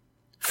cool.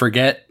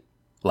 Forget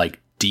like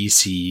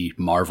DC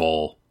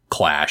Marvel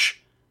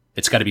clash.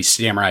 It's got to be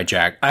Samurai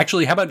Jack.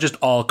 Actually, how about just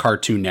all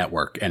Cartoon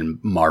Network and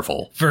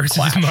Marvel versus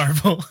clash?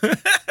 Marvel?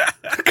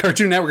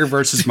 Cartoon Network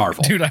versus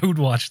Marvel. Dude, I would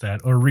watch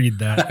that or read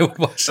that. I would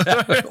watch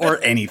that or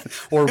anything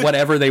or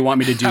whatever they want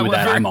me to do with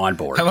that. I'm on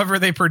board. However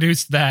they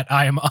produced that,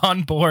 I am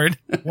on board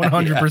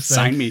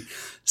 100%. Yeah,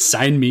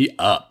 sign me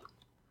up.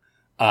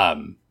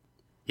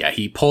 Yeah,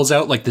 he pulls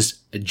out like this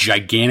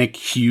gigantic,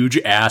 huge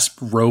ass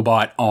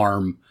robot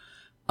arm,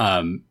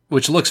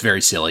 which looks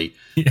very silly.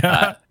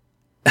 Yeah.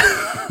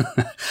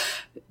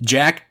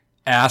 Jack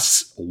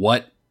asks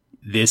what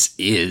this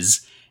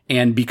is,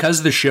 and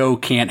because the show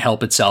can't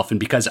help itself, and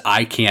because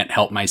I can't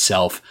help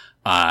myself,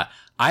 I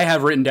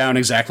have written down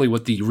exactly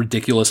what the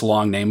ridiculous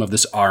long name of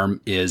this arm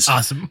is.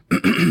 Awesome.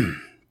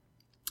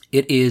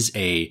 It is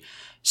a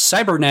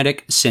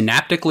cybernetic,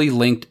 synaptically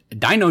linked,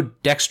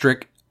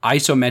 dynodextric,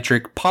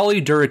 isometric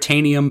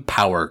polyduratanium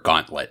power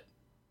gauntlet.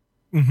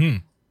 Mm-hmm.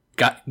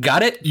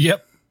 Got it?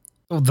 Yep.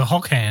 Oh, the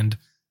Hulk hand.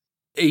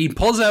 He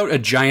pulls out a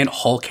giant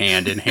Hulk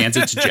hand and hands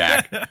it to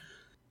Jack.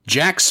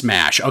 Jack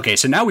smash. Okay,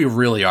 so now we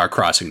really are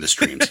crossing the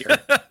streams here.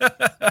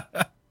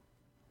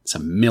 It's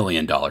 $1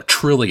 million, $1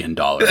 trillion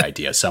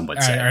idea, some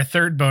would say. Our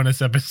third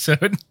bonus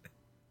episode.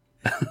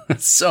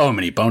 So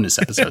many bonus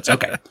episodes.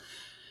 Okay.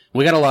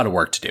 We got a lot of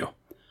work to do.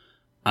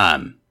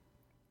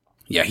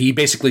 Yeah, he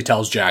basically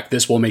tells Jack,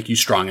 this will make you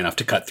strong enough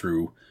to cut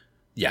through,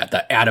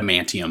 the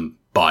adamantium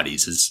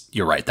bodies.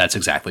 You're right, that's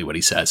exactly what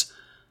he says.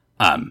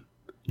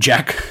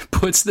 Jack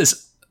puts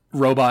this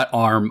robot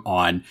arm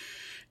on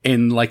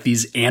in like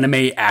these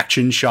anime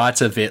action shots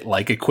of it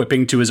like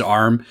equipping to his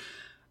arm.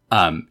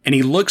 And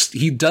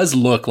he does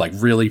look like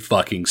really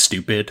fucking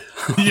stupid.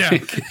 Yeah.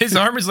 His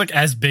arm is like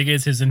as big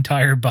as his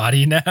entire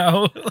body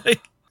now.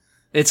 Like,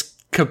 it's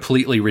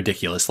completely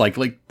ridiculous. Like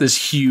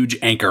this huge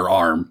anchor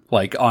arm,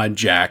 like on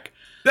Jack.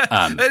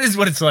 That is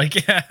what it's like.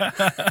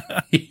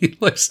 He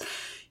looks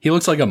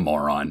like a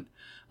moron.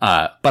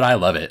 But I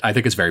love it. I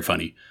think it's very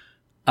funny.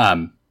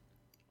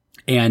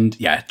 And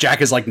yeah, Jack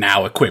is like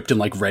now equipped and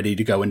like ready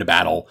to go into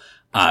battle.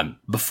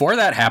 Before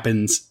that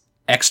happens,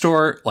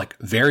 Extor like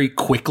very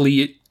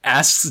quickly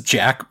asks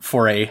Jack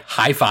for a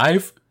high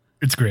five.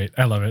 It's great.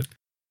 I love it.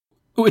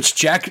 Which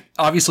Jack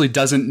obviously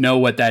doesn't know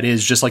what that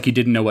is, just like he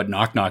didn't know what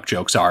knock knock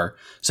jokes are.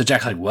 So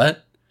Jack's like,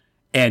 what?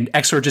 And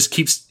Extor just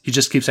keeps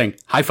saying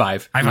high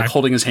five. High five. Like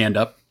holding his hand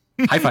up.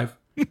 High five.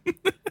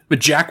 But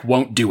Jack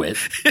won't do it.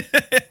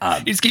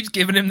 He just keeps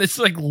giving him this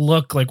like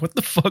look like, what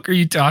the fuck are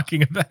you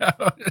talking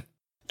about?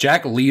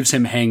 Jack leaves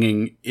him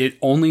hanging, it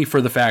only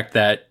for the fact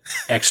that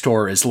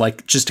Extor is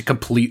like just a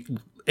complete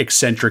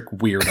eccentric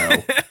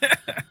weirdo.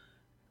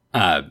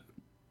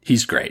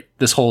 He's great.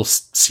 This whole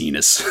scene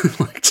is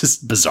like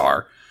just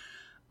bizarre.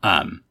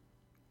 But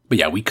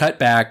yeah, we cut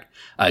back.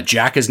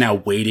 Jack is now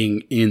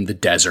waiting in the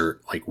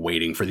desert, like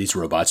waiting for these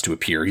robots to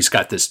appear. He's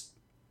got this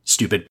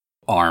stupid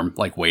arm,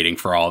 like waiting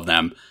for all of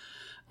them.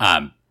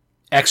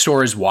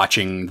 Extor is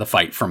watching the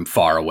fight from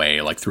far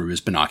away, like through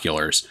his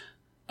binoculars.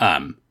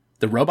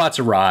 The robots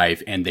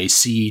arrive and they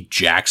see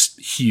Jack's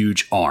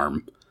huge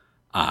arm.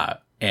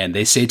 And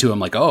they say to him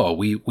like, oh,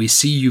 we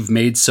see you've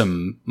made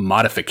some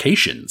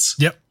modifications.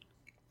 Yep.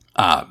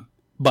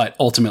 But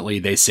ultimately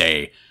they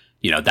say,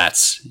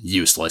 that's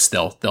useless.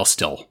 They'll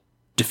still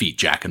defeat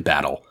Jack in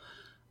battle.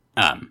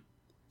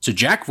 So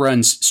Jack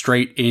runs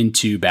straight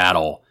into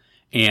battle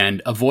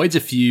and avoids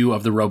a few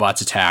of the robot's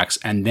attacks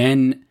and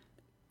then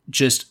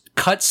just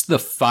cuts the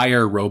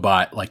fire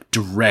robot like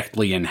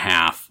directly in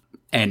half,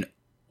 and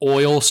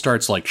oil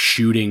starts like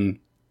shooting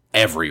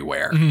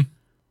everywhere. Mm-hmm.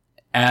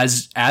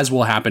 As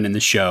will happen in the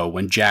show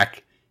when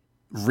Jack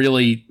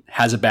really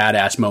has a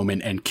badass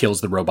moment and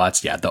kills the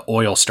robots. Yeah, the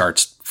oil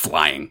starts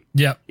flying.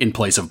 Yep. In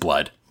place of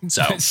blood.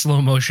 So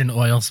slow motion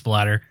oil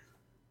splatter.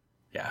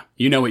 Yeah,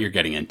 you know what you're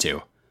getting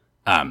into.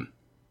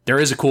 There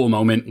is a cool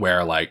moment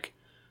where like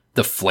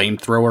the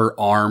flamethrower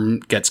arm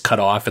gets cut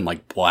off and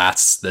like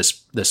blasts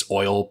this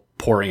oil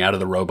pouring out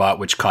of the robot,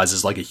 which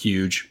causes like a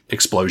huge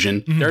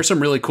explosion. Mm-hmm. There are some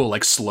really cool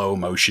like slow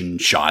motion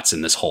shots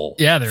in this whole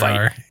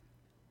fight.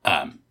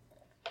 Are.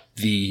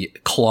 The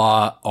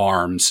claw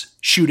arms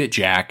shoot at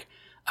Jack.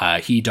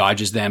 He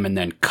dodges them and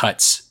then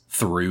cuts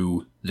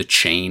through the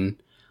chain,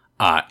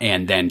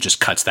 and then just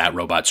cuts that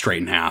robot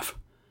straight in half.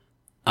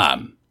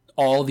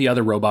 All the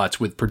other robots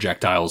with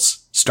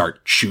projectiles start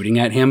shooting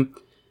at him.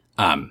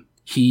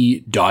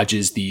 He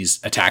dodges these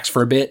attacks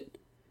for a bit,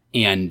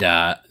 and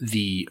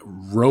the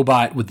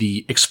robot with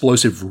the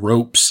explosive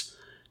ropes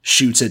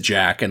shoots at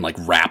Jack and like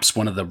wraps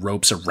one of the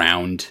ropes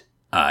around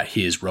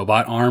his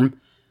robot arm,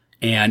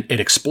 and it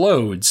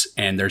explodes,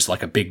 and there's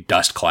like a big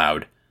dust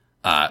cloud.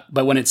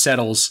 But when it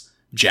settles,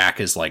 Jack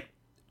is like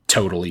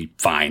totally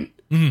fine.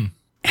 Mm.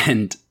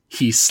 And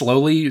he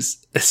slowly,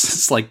 it's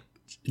just like,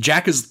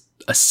 Jack is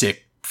a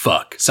sick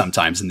fuck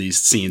sometimes in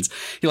these scenes.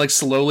 He like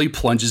slowly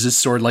plunges his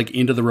sword like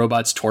into the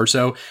robot's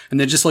torso, and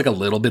then just like a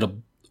little bit of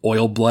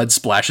oil blood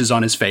splashes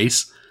on his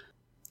face.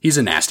 He's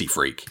a nasty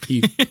freak.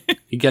 He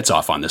gets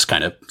off on this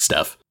kind of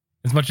stuff.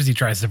 As much as he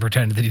tries to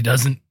pretend that he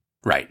doesn't.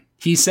 Right.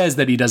 He says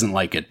that he doesn't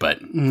like it, but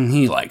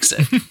he likes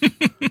it.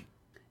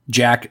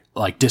 Jack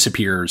like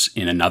disappears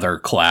in another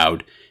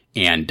cloud,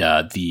 and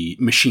the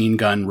machine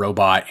gun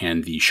robot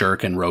and the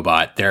shuriken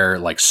robot, they're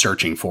like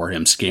searching for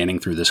him, scanning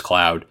through this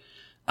cloud.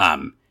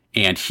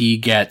 And he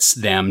gets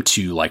them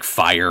to like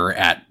fire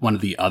at one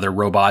of the other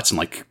robots and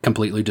like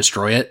completely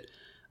destroy it.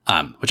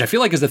 Which I feel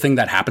like is the thing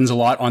that happens a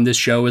lot on this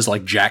show, is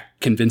like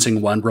Jack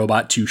convincing one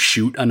robot to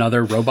shoot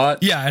another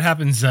robot. Yeah, it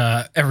happens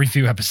every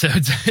few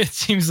episodes. It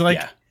seems like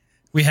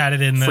we had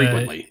it in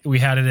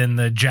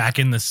the Jack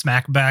in the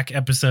Smackback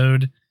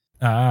episode.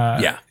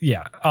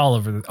 Yeah, all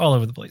over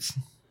the place.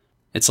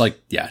 It's like,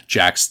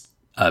 Jack's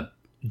a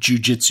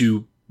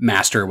jujitsu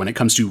master when it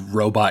comes to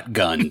robot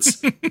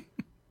guns.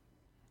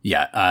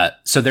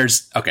 So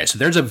there's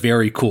a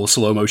very cool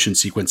slow motion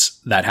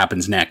sequence that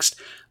happens next.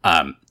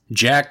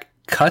 Jack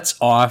cuts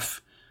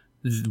off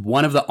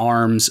one of the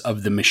arms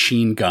of the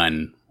machine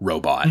gun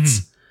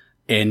robots,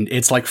 and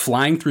it's like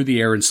flying through the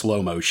air in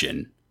slow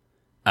motion.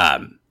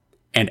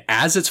 And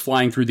as it's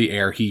flying through the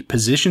air, he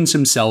positions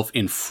himself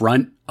in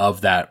front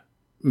of that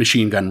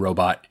machine gun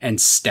robot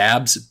and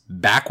stabs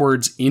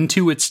backwards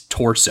into its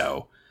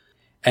torso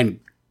and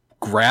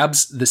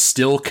grabs the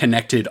still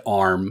connected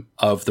arm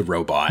of the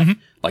robot,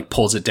 like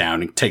pulls it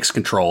down and takes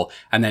control,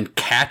 and then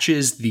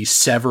catches the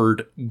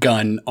severed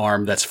gun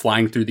arm that's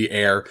flying through the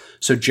air.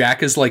 So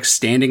Jack is like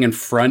standing in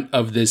front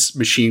of this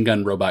machine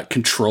gun robot,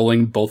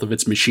 controlling both of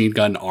its machine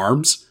gun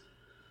arms.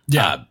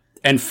 Yeah.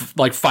 And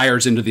like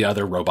fires into the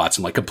other robots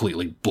and like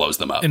completely blows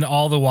them up. And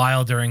all the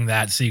while during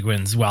that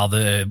sequence, while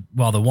the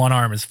one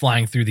arm is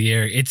flying through the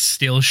air, it's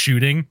still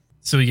shooting.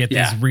 So we get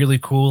these really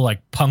cool,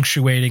 like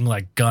punctuating,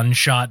 like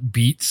gunshot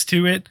beats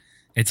to it.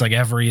 It's like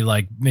every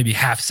like maybe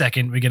half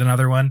second we get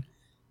another one.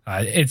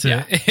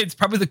 It's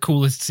probably the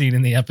coolest scene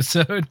in the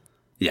episode.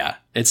 Yeah,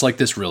 it's like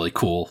this really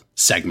cool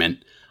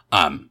segment.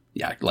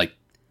 Like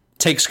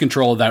takes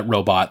control of that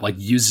robot, like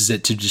uses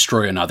it to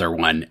destroy another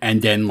one,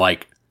 and then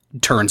like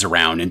turns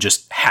around and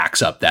just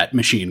hacks up that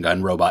machine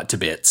gun robot to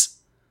bits.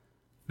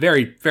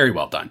 Very, very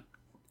well done.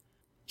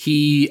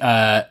 He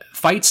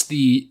fights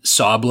the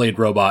saw blade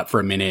robot for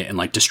a minute and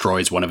like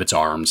destroys one of its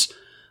arms.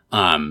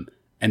 And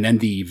then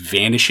the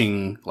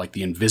vanishing, like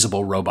the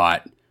invisible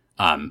robot,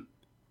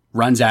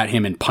 runs at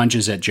him and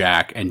punches at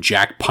Jack, and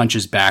Jack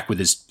punches back with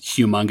his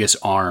humongous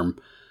arm.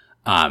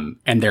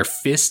 And their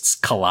fists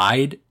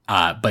collide,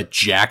 but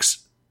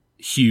Jack's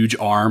huge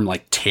arm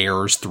like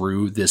tears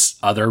through this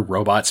other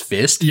robot's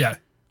fist. Yeah.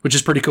 Which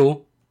is pretty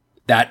cool.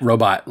 That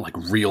robot like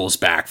reels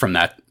back from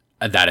that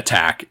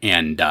attack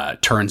and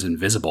turns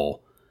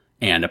invisible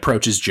and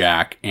approaches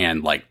Jack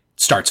and like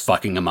starts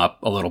fucking him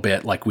up a little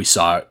bit, like we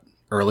saw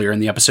earlier in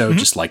the episode,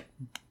 just like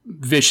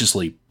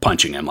viciously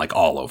punching him like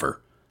all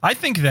over. I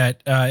think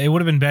that it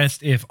would have been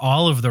best if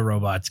all of the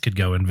robots could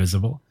go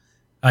invisible.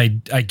 I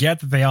get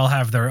that they all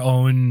have their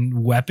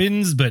own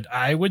weapons, but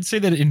I would say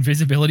that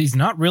invisibility is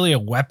not really a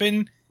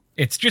weapon.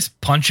 It's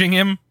just punching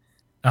him.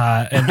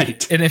 And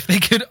if they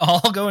could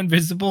all go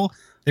invisible,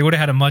 they would have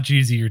had a much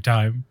easier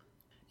time.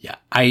 Yeah,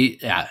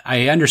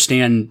 I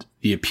understand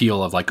the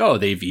appeal of like, oh,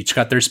 they've each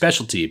got their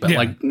specialty, but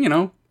like, you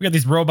know, we got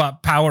these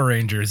robot Power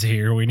Rangers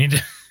here. We need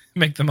to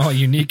make them all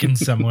unique in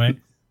some way.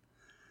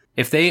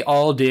 If they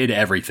all did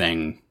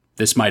everything,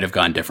 this might have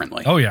gone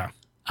differently. Oh yeah.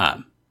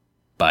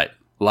 But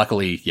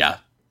luckily,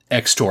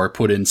 Extor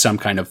put in some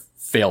kind of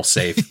fail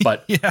safe,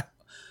 but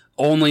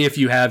only if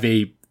you have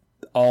a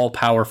all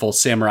powerful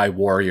samurai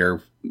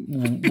warrior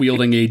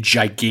wielding a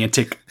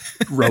gigantic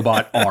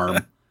robot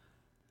arm.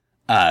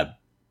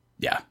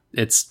 Yeah,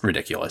 it's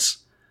ridiculous.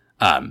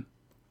 But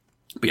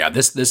yeah,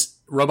 this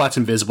robot's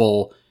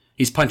invisible.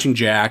 He's punching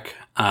Jack,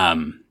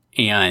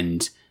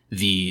 and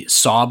the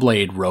saw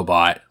blade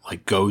robot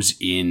like goes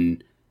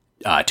in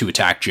to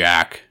attack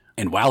Jack.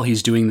 And while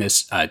he's doing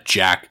this,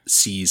 Jack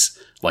sees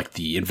like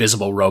the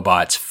invisible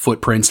robot's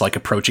footprints like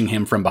approaching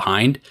him from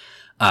behind.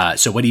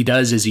 So what he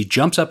does is he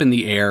jumps up in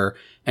the air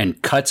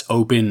and cuts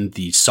open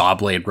the saw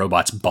blade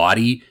robot's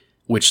body,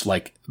 which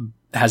like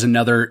has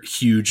another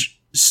huge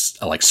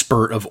like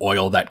spurt of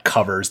oil that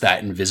covers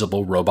that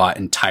invisible robot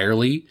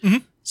entirely.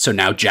 So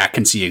now Jack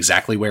can see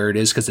exactly where it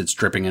is because it's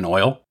dripping in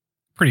oil.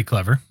 Pretty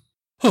clever.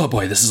 Oh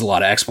boy, this is a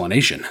lot of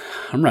explanation.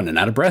 I'm running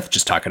out of breath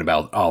just talking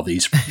about all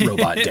these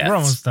robot deaths. We're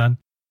almost done.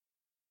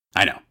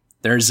 I know.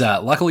 There's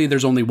luckily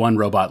there's only one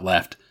robot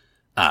left.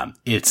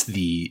 It's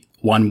the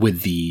one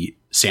with the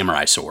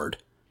samurai sword.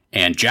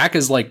 And Jack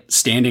is like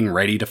standing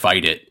ready to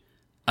fight it.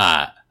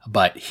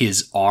 But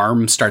his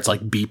arm starts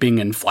like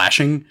beeping and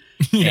flashing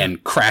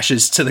and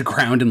crashes to the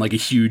ground in like a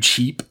huge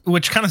heap.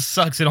 Which kind of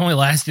sucks. It only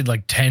lasted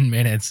like 10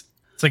 minutes.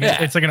 It's like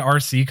it's like an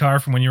RC car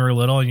from when you were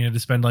little and you had to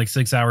spend like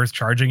 6 hours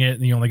charging it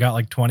and you only got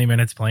like 20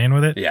 minutes playing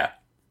with it. Yeah.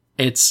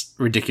 It's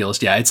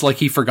ridiculous. Yeah, it's like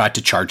he forgot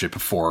to charge it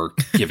before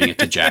giving it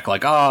to Jack.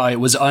 Like, oh, it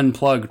was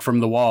unplugged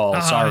from the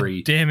wall.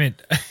 Sorry. Damn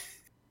it.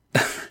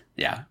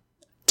 Yeah.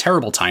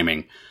 Terrible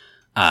timing.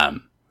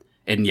 And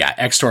yeah,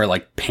 Extor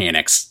like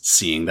panics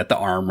seeing that the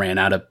arm ran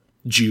out of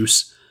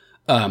juice.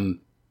 And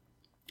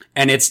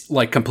it's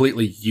like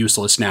completely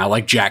useless now.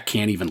 Like Jack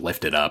can't even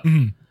lift it up.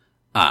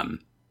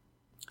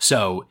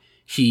 So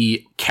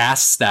he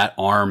casts that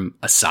arm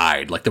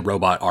aside, like the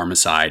robot arm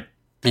aside,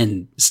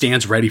 and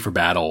stands ready for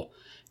battle.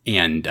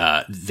 And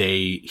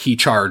he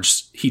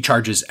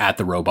charges at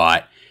the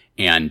robot,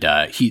 and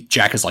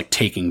Jack is like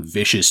taking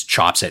vicious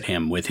chops at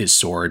him with his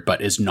sword,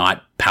 but is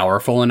not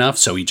powerful enough,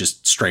 so he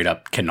just straight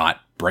up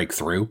cannot break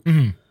through.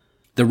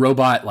 The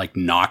robot like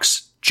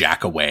knocks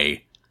Jack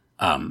away,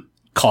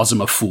 calls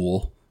him a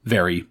fool,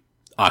 very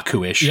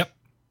Aku-ish. Yep.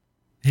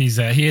 He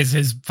is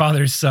his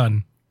father's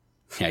son.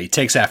 Yeah, he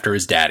takes after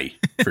his daddy,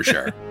 for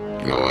sure.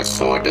 Your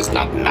sword does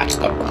not match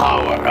the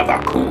power of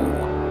Aku.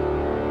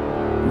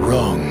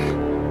 Wrong.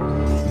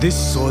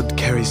 This sword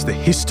carries the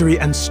history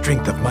and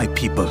strength of my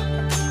people.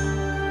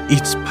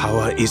 Its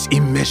power is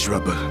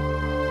immeasurable.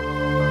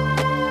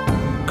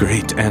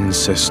 Great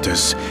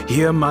ancestors,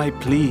 hear my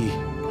plea.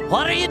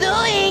 What are you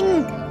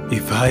doing?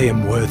 If I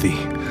am worthy,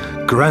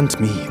 grant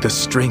me the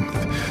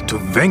strength to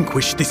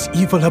vanquish this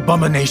evil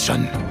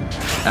abomination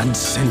and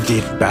send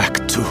it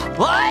back to...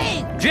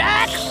 Oi,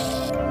 Jack!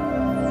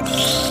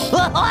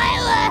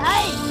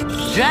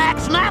 Jack,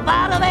 snap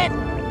out of it!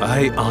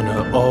 I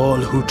honor all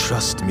who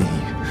trust me.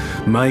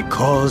 My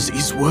cause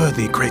is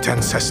worthy, great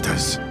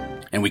ancestors.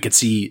 And we could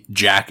see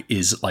Jack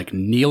is like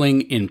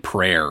kneeling in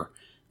prayer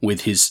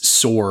with his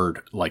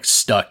sword like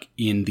stuck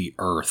in the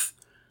earth.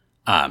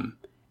 And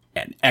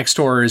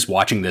Extor is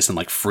watching this and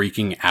like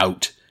freaking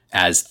out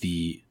as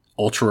the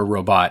Ultra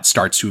robot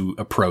starts to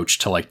approach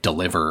to like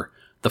deliver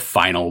the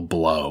final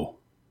blow.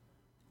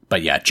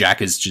 But yeah,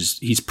 Jack is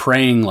he's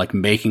praying, like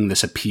making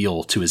this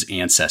appeal to his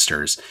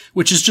ancestors,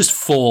 which is just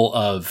full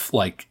of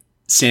like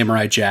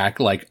Samurai Jack,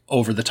 like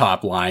over the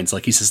top lines.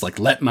 Like he says, like,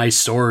 let my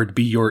sword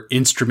be your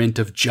instrument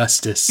of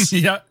justice.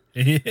 Yeah.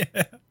 And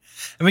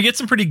we get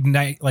some pretty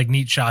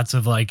neat shots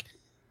of like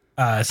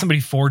somebody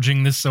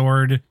forging the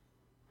sword.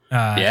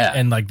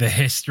 And like the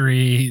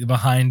history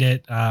behind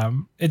it.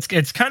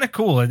 It's kind of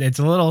cool. It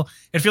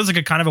feels like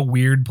a kind of a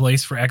weird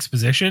place for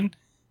exposition,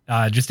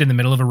 just in the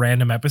middle of a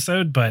random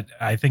episode, but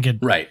I think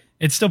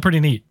it's still pretty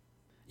neat.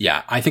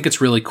 Yeah, I think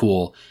it's really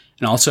cool.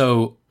 And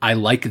also I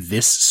like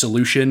this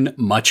solution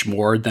much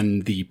more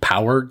than the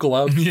Power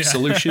Glove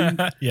solution.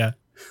 Yeah.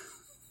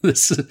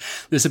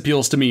 This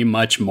appeals to me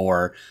much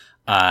more.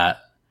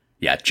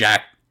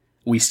 Jack,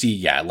 we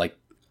see, like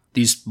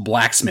these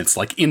blacksmiths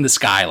like in the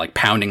sky, like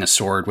pounding a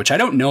sword, which I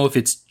don't know if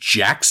it's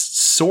Jack's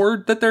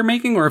sword that they're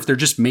making or if they're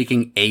just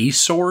making a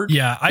sword.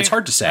 Yeah. It's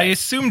hard to say. I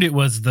assumed it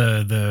was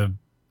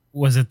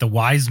was it the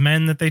wise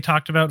men that they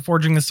talked about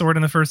forging the sword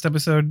in the first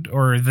episode,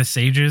 or the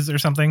sages or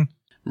something?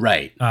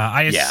 Right.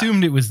 I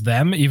assumed it was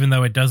them, even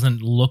though it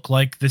doesn't look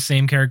like the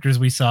same characters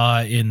we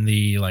saw in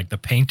the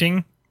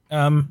painting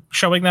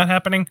showing that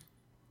happening.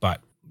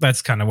 But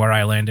that's kind of where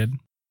I landed.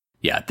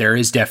 Yeah, there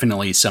is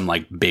definitely some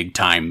like big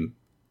time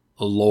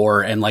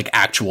lore and like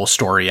actual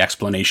story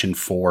explanation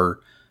for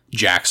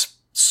Jack's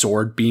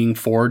sword being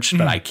forged,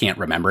 but I can't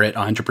remember it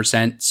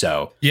 100%.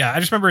 So yeah, I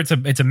just remember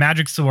it's a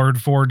magic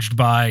sword forged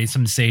by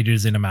some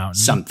sages in a mountain.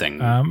 Something.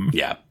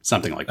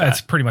 Something like that.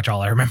 That's pretty much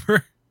all I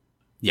remember.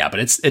 Yeah,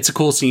 but it's a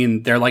cool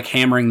scene. They're like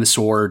hammering the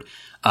sword,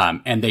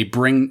 and they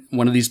bring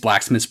one of these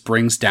blacksmiths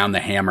brings down the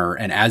hammer,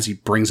 and as he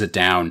brings it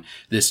down,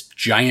 this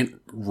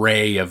giant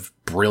ray of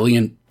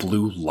brilliant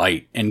blue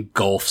light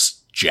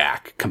engulfs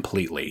Jack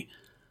completely.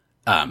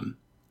 And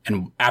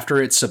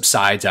after it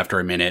subsides after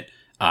a minute,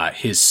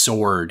 his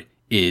sword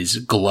is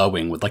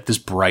glowing with like this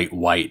bright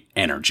white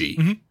energy.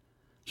 Mm-hmm.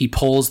 He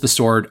pulls the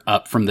sword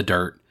up from the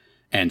dirt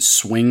and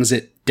swings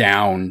it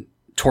down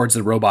towards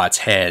the robot's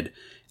head.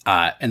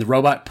 And the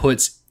robot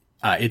puts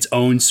its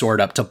own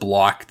sword up to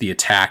block the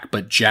attack,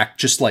 but Jack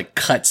just like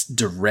cuts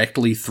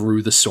directly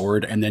through the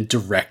sword and then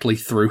directly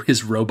through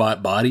his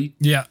robot body.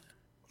 Yeah.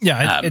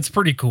 Yeah, it's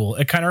pretty cool.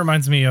 It kind of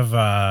reminds me of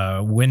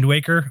Wind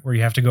Waker, where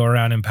you have to go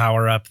around and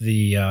power up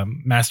the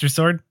Master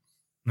Sword,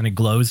 and it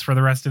glows for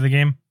the rest of the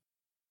game.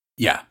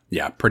 Yeah,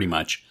 pretty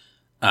much.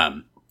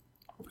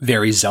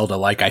 Very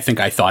Zelda-like. I think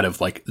I thought of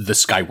like the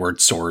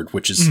Skyward Sword,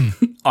 which is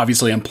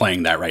obviously I'm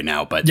playing that right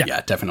now, but yeah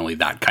definitely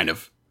that kind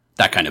of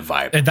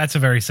vibe. And that's a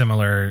very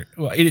similar.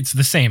 Well, it's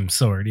the same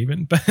sword,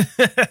 even, but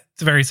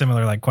it's a very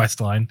similar like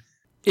quest line.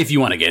 If you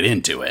want to get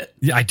into it.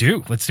 Yeah, I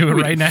do. Let's do it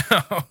right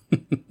now.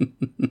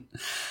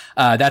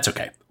 That's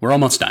okay. We're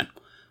almost done.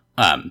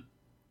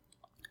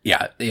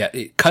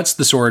 It cuts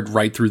the sword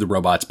right through the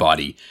robot's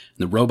body. And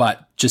the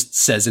robot just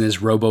says in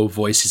his robo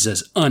voice, he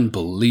says,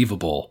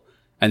 "Unbelievable."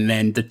 And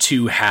then the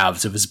two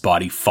halves of his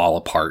body fall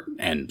apart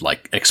and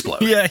like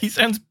explode. Yeah, he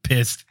sounds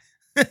pissed.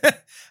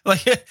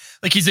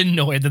 like he's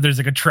annoyed that there's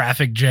like a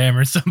traffic jam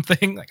or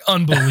something. Like,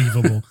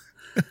 unbelievable.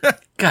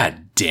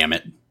 God damn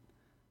it.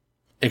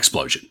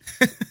 Explosion.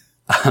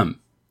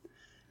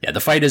 The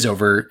fight is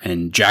over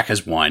and Jack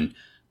has won.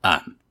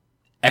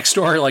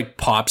 Extor like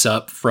pops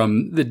up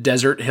from the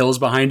desert hills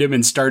behind him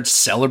and starts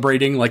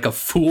celebrating like a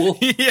fool.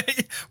 Yeah,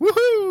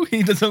 woohoo!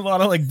 He does a lot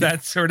of like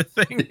that sort of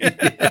thing.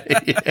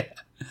 Yeah.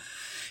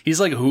 He's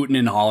like hooting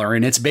and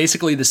hollering. It's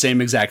basically the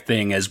same exact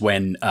thing as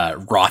when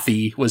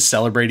Rothy was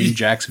celebrating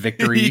Jack's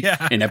victory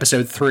in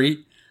episode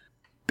 3.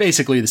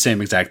 Basically the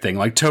same exact thing,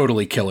 like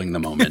totally killing the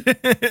moment.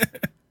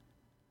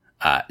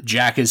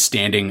 Jack is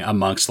standing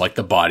amongst like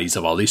the bodies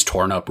of all these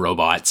torn up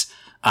robots.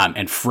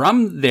 And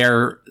from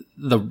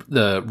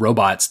the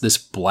robots, this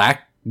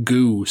black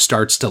goo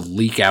starts to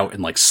leak out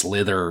and like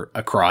slither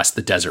across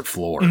the desert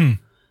floor.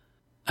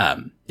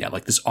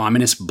 Like this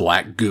ominous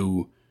black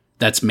goo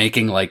that's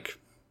making like,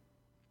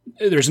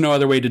 there's no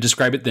other way to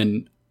describe it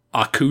than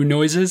Aku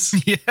noises.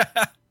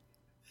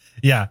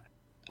 Yeah.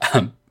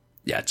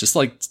 Just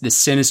like this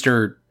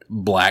sinister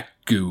black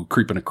goo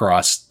creeping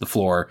across the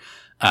floor.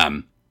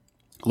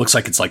 Looks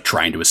like it's like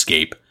trying to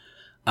escape.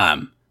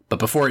 But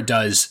before it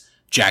does,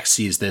 Jack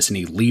sees this and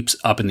he leaps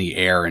up in the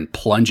air and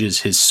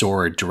plunges his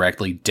sword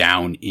directly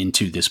down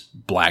into this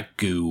black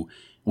goo,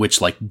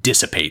 which like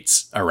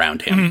dissipates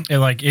around him.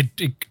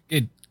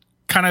 It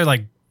kind of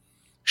like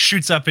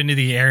shoots up into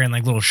the air in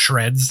like little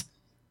shreds.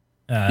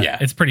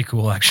 It's pretty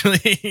cool,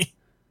 actually.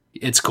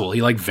 It's cool.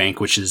 He like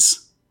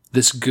vanquishes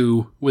this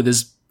goo with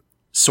his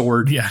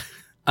sword. Yeah.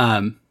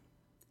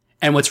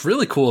 And what's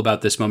really cool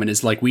about this moment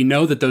is like we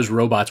know that those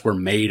robots were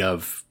made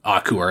of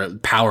Aku or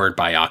powered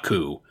by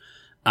Aku.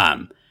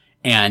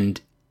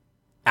 And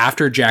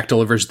after Jack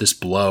delivers this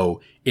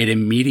blow, it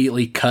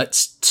immediately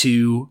cuts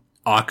to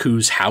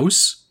Aku's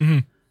house.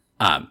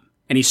 Mm-hmm.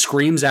 And he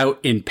screams out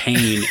in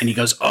pain and he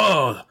goes,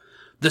 "Oh,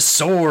 the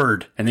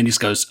sword." And then he just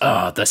goes,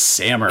 "Oh, the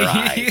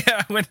samurai."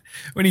 Yeah,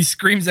 when he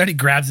screams out, he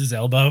grabs his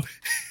elbow.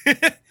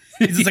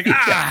 He's just like,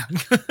 "Ah."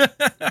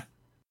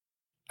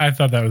 I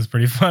thought that was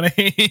pretty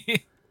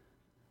funny.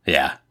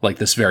 Yeah, like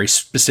this very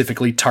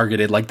specifically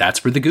targeted, like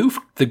that's where the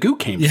goo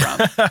came from.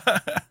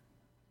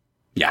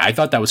 Yeah, I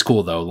thought that was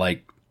cool though.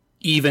 Like,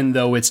 even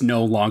though it's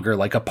no longer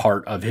like a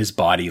part of his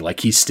body,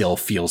 like he still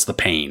feels the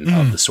pain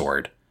of the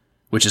sword,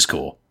 which is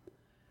cool.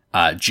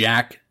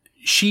 Jack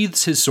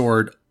sheathes his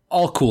sword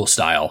all cool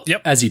style,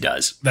 as he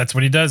does. That's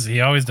what he does. He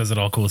always does it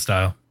all cool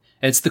style.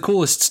 It's the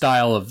coolest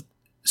style of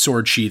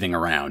sword sheathing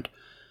around.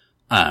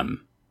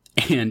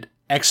 And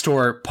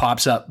Extor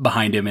pops up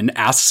behind him and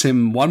asks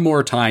him one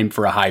more time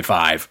for a high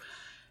five.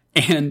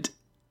 And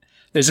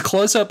there's a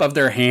close-up of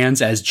their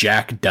hands as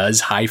Jack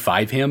does high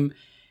five him.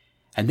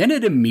 And then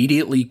it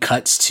immediately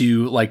cuts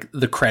to like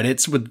the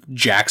credits with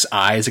Jack's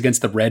eyes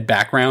against the red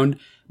background,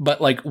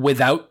 but like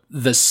without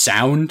the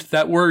sound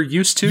that we're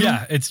used to.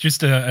 Yeah, it's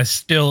just a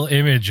still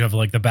image of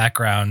like the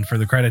background for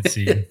the credits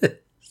scene.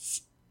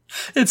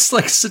 It's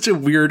like such a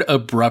weird,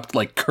 abrupt,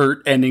 like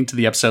curt ending to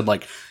the episode.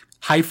 Like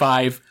high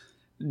five,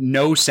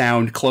 no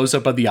sound, close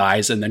up of the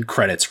eyes, and then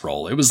credits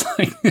roll. It was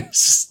like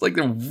it's just like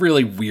a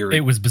really weird.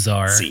 It was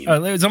bizarre. Scene. It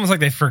was almost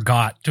like they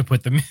forgot to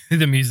put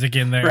the music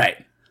in there,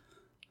 right?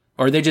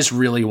 Or they just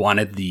really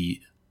wanted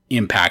the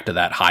impact of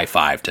that high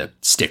five to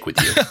stick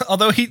with you.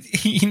 Although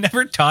he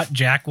never taught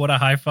Jack what a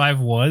high five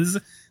was.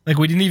 Like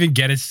we didn't even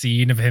get a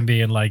scene of him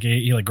being like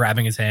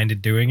grabbing his hand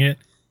and doing it.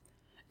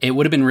 It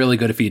would have been really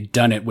good if he'd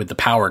done it with the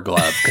power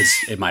glove because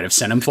it might have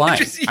sent him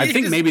flying. I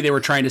think maybe they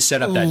were trying to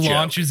set up that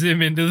launches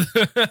him into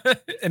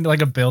into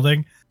like a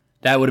building.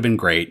 That would have been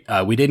great.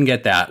 We didn't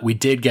get that. We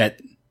did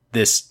get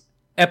this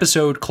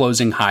episode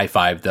closing high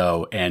five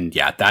though, and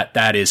yeah,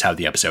 that is how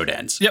the episode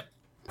ends. Yep.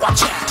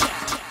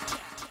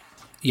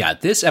 Yeah,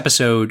 this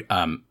episode,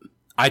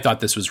 I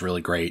thought this was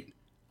really great.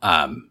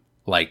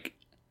 Like,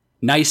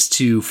 nice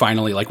to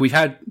finally, like, we've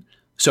had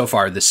so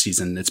far this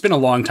season, it's been a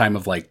long time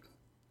of, like,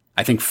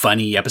 I think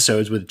funny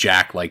episodes with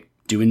Jack, like,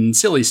 doing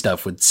silly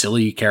stuff with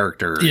silly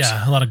characters.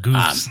 Yeah, a lot of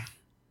goofs.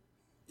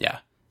 Yeah.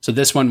 So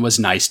this one was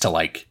nice to,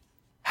 like,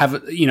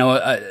 have, you know,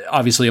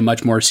 obviously a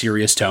much more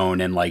serious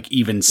tone, and like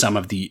even some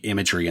of the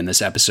imagery in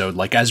this episode,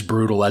 like as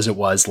brutal as it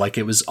was, like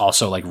it was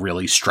also like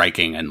really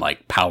striking and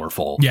like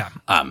powerful. Yeah.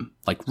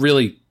 Like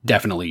really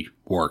definitely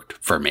worked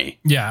for me.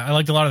 Yeah. I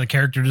liked a lot of the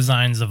character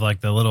designs of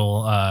like the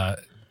little,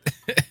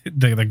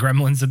 the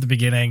gremlins at the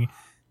beginning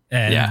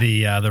and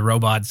the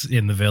robots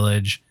in the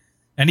village,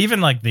 and even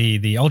like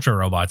the ultra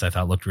robots I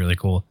thought looked really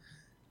cool.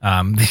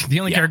 The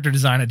only character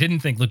design I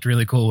didn't think looked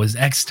really cool was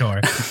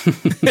Extor.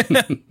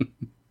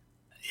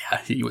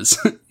 He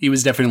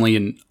was definitely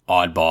an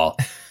oddball.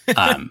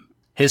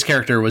 His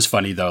character was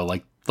funny though,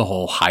 like the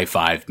whole high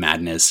five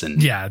madness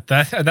and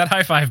that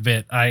high five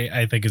bit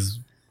I think is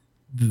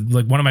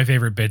like one of my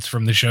favorite bits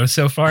from the show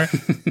so far.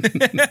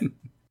 And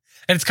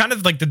it's kind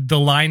of like the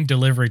line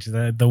delivery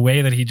to the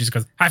way that he just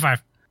goes high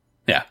five.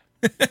 Yeah.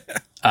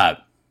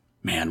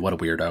 Man, what a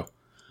weirdo.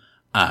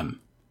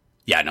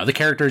 The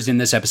characters in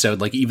this episode,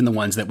 like even the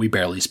ones that we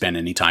barely spend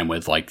any time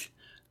with, like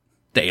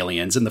the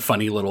aliens and the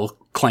funny little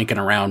clanking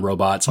around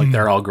robots, like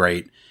they're all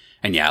great.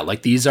 And yeah,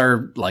 like these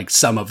are like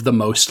some of the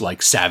most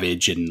like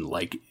savage and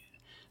like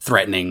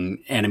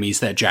threatening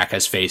enemies that Jack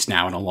has faced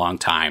now in a long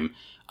time.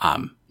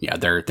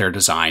 Their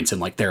designs and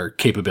like their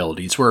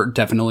capabilities were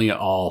definitely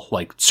all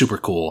like super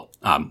cool,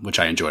 which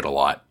I enjoyed a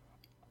lot.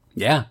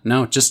 Yeah,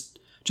 no, just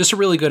a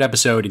really good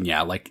episode. And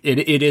yeah, like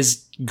it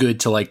is good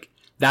to like,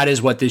 that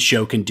is what this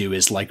show can do,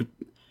 is like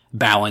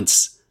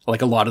balance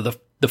like a lot of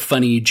the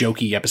funny,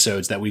 jokey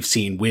episodes that we've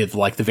seen with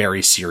like the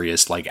very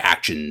serious like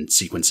action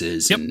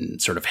sequences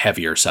and sort of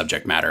heavier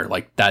subject matter.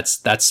 Like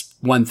that's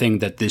one thing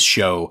that this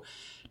show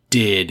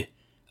did,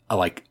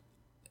 like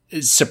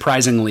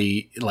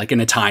surprisingly, like in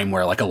a time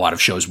where like a lot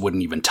of shows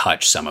wouldn't even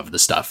touch some of the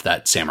stuff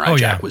that Samurai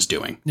Jack was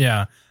doing.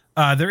 Yeah.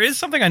 There is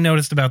something I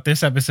noticed about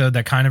this episode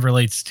that kind of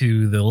relates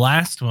to the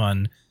last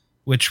one,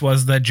 which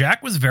was that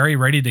Jack was very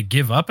ready to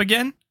give up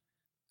again.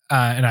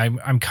 And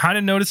I'm kind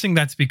of noticing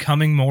that's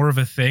becoming more of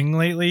a thing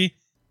lately.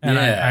 And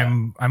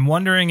I'm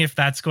wondering if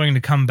that's going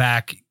to come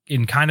back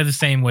in kind of the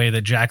same way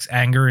that Jack's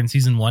anger in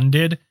season 1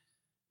 did,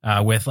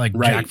 with like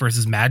Jack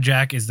versus Mad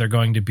Jack. Is there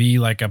going to be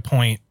like a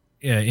point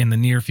in the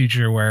near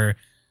future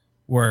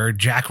where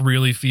Jack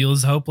really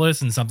feels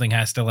hopeless and something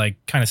has to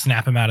like kind of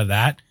snap him out of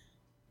that?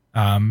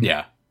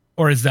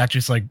 Or is that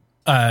just like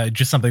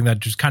just something that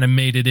just kind of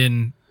made it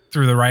in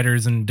through the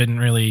writers and didn't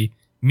really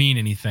mean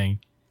anything?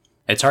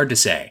 It's hard to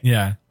say.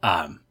 Yeah.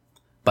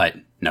 But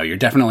no, you're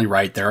definitely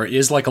right. There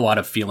is like a lot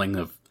of feeling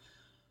of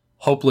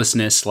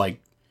hopelessness.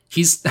 Like,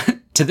 he's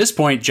to this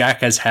point,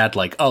 Jack has had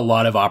like a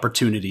lot of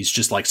opportunities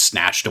just like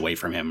snatched away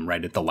from him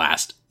right at the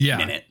last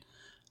minute.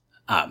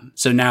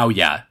 So now,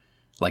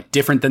 like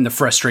different than the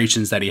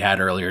frustrations that he had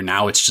earlier.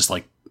 Now it's just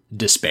like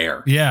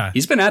despair. Yeah.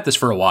 He's been at this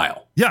for a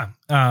while.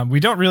 Yeah.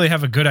 We don't really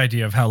have a good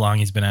idea of how long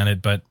he's been at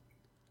it, but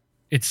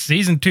it's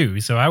season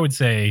 2. So I would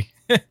say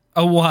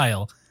a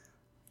while.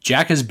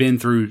 Jack has been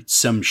through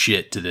some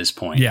shit to this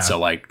point. Yeah. So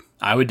like,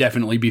 I would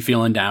definitely be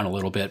feeling down a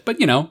little bit, but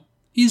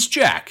he's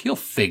Jack. He'll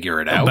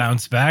figure it He'll out.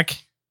 Bounce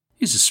back.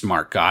 He's a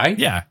smart guy.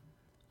 Yeah.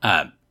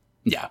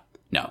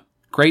 No.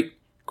 Great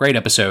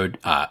episode.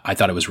 I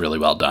thought it was really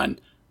well done.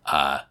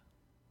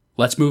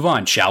 Let's move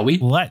on, shall we?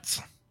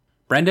 Let's.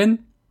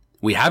 Brendan,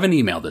 we have an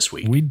email this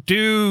week. We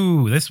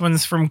do. This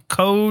one's from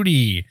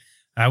Cody.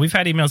 We've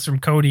had emails from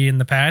Cody in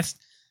the past,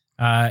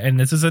 and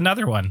this is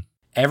another one.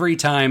 Every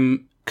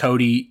time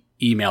Cody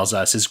emails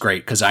us is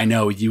great because I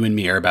know you and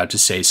me are about to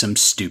say some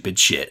stupid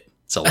shit.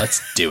 So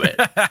let's do it.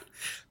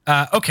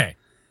 Okay.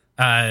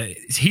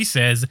 He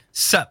says,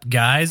 "Sup,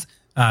 guys."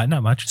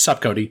 Not much.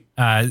 Sup, Cody.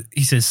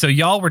 He says, so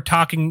y'all were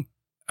talking.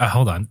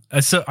 Hold on.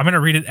 So I'm going to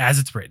read it as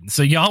it's written.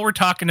 So y'all were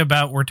talking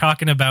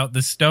about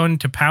the stone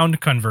to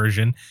pound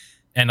conversion.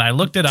 And I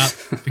looked it up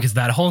because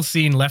that whole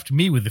scene left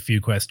me with a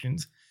few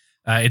questions.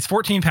 It's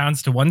 14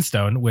 pounds to 1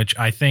 stone, which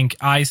I think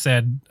I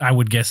said I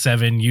would guess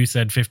 7. You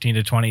said 15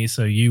 to 20.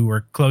 So you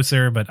were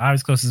closer, but I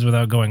was closest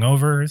without going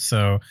over.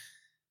 So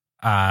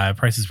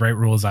Price is Right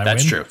rules. I win.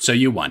 That's true. So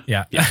you won.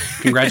 Yeah.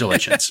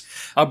 Congratulations.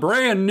 A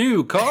brand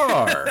new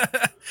car.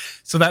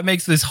 So that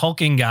makes this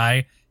hulking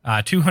guy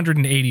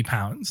 280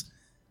 pounds.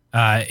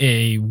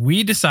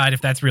 We decide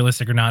if that's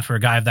realistic or not for a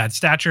guy of that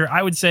stature.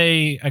 I would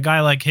say a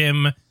guy like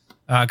him,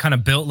 kind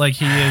of built like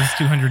he is,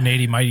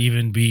 280 might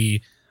even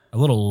be a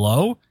little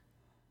low.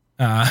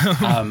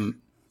 I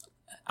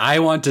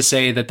want to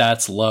say that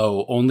that's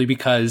low only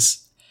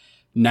because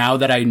now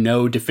that I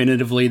know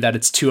definitively that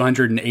it's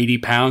 280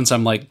 pounds,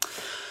 I'm like,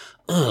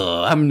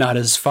 I'm not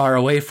as far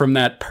away from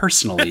that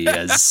personally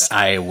as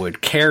I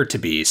would care to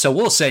be. So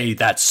we'll say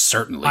that's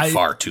certainly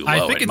far too low.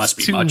 I think it must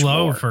it's be too much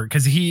low more.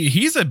 because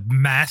he's a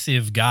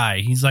massive guy.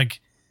 He's like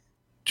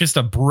just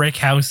a brick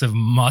house of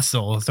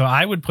muscle. So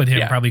I would put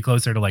him probably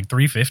closer to like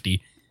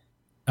 350.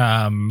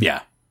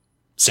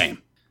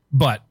 Same.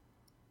 But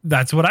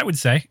that's what I would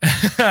say.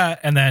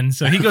 And then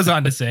so he goes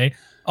on to say,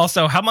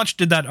 also, how much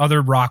did that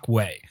other rock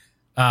weigh?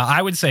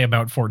 I would say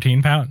about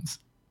 14 pounds.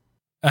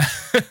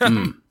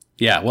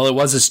 Yeah, well, it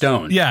was a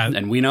stone. Yeah.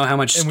 And we know how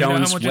much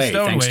stones weigh,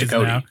 thanks to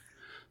Cody.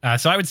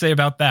 So I would say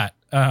about that.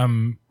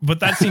 But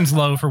that seems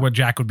low for what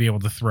Jack would be able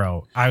to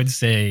throw. I would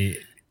say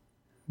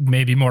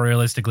maybe more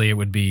realistically, it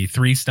would be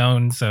 3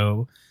 stones.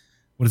 So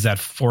what is that,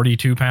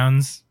 42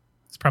 pounds?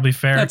 It's probably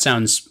fair. That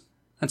sounds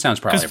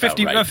probably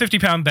about right. A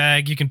 50-pound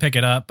bag, you can pick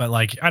it up, but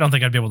like I don't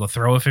think I'd be able to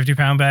throw a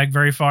 50-pound bag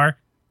very far.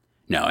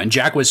 No, and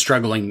Jack was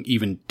struggling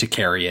even to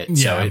carry it.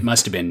 So it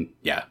must have been,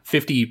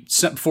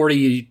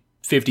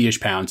 50-ish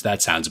pounds.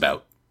 That sounds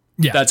about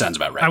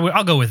right.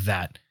 I'll go with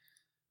that.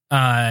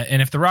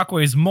 And if the rock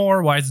weighs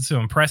more, why is it so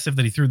impressive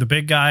that he threw the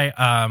big guy?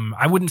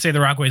 I wouldn't say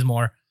the rock weighs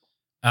more.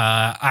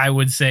 I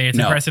would say it's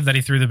impressive that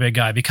he threw the big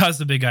guy because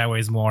the big guy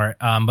weighs more,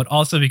 but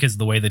also because of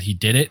the way that he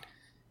did it.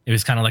 It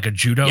was kind of like a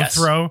judo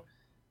throw.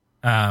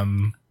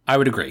 I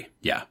would agree.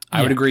 Yeah,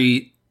 I would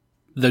agree.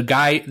 The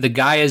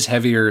guy is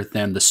heavier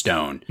than the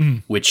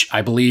stone, which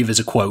I believe is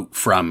a quote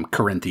from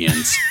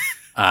Corinthians.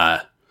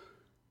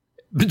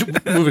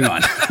 Moving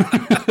on.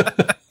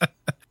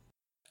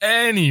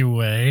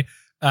 Anyway,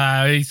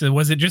 he said,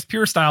 was it just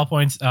pure style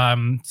points?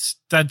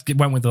 That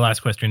went with the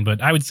last question,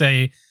 but I would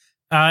say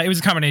it was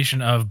a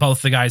combination of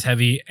both the guy's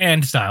heavy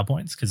and style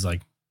points because,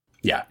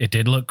 it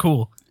did look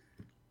cool.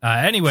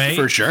 Anyway,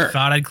 for sure.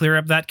 Thought I'd clear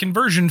up that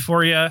conversion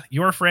for you,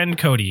 your friend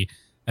Cody.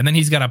 And then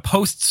he's got a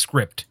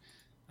postscript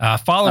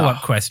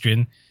follow-up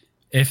question.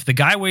 If the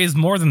guy weighs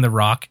more than the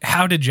rock,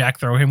 how did Jack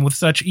throw him with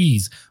such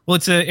ease? Well,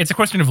 it's a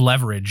question of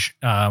leverage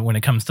when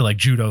it comes to like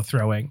judo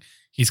throwing.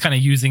 He's kind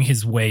of using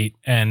his weight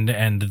and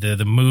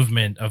the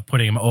movement of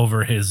putting him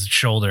over his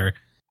shoulder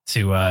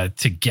to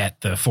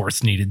get the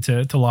force needed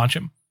to launch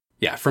him.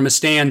 Yeah, from a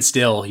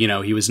standstill,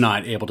 he was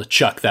not able to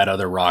chuck that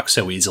other rock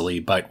so easily,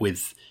 but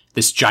with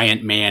this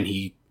giant man,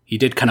 he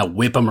did kind of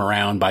whip him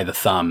around by the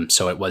thumb.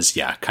 So it was,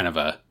 kind of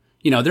a,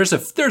 there's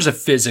a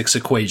physics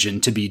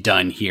equation to be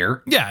done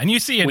here. Yeah, and you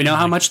see it. We know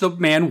how much the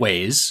man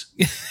weighs.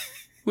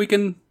 we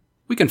can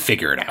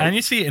figure it out. And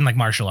you see it in like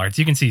martial arts.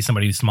 You can see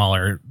somebody who's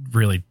smaller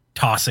really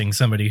tossing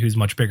somebody who's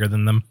much bigger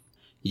than them.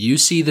 You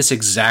see this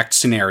exact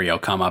scenario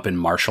come up in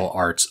martial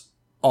arts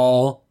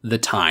all the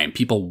time.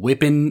 People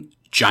whipping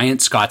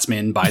giant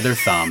Scotsmen by their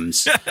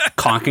thumbs,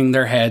 conking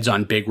their heads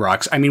on big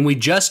rocks. I mean, we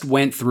just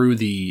went through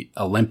the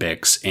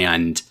Olympics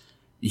and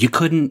you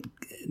couldn't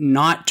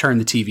not turn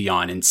the TV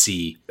on and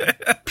see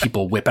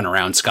people whipping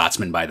around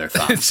Scotsmen by their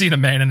thumbs. Seen a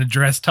man in a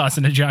dress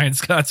tossing a giant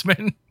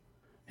Scotsman.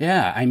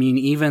 Yeah. I mean,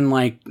 even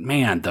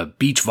the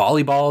beach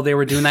volleyball, they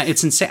were doing that.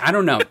 It's insane. I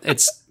don't know.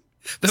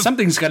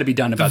 Something's got to be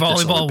done about this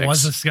Olympics. The volleyball Olympics.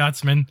 was a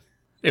Scotsman.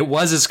 It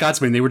was a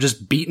Scotsman. They were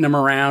just beating him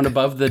around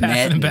above the Passing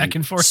net him back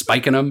and forth.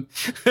 spiking him.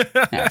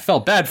 Yeah, I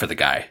felt bad for the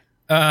guy.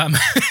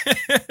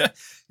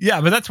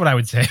 Yeah, but that's what I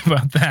would say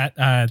about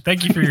that.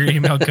 Thank you for your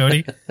email,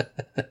 Cody.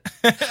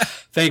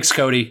 Thanks,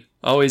 Cody.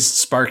 Always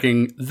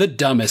sparking the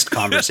dumbest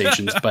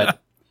conversations,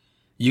 but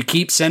you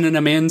keep sending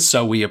them in,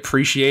 so we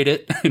appreciate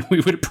it. And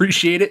we would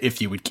appreciate it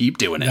if you would keep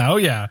doing it. Oh,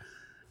 yeah.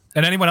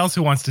 And anyone else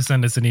who wants to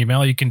send us an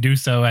email, you can do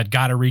so at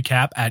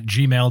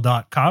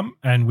gottarecap@gmail.com,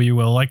 and we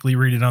will likely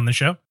read it on the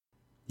show.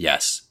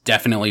 Yes,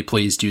 definitely.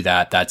 Please do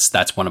that.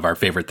 That's one of our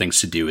favorite things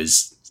to do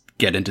is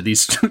get into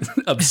these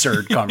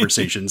absurd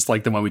conversations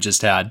like the one we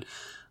just had.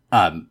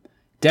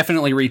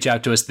 Definitely reach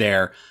out to us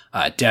there.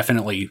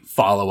 Definitely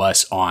follow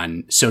us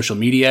on social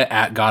media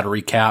at Gotta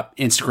Recap,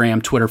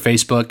 Instagram, Twitter,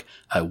 Facebook.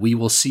 We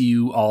will see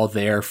you all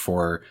there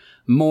for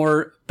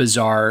more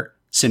bizarre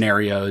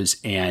scenarios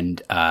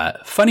and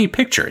funny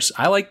pictures.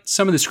 I like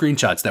some of the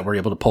screenshots that we're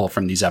able to pull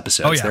from these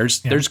episodes. Oh, yeah.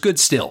 There's good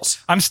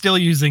stills. I'm still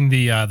using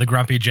the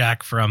Grumpy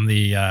Jack from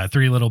the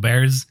Three Little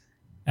Bears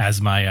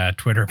as my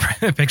Twitter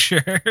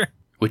picture.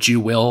 Which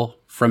you will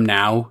from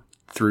now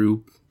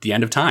through the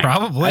end of time.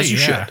 Probably. As you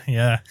should.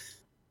 Yeah.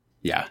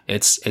 Yeah,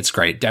 it's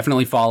great.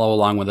 Definitely follow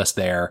along with us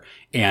there.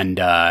 And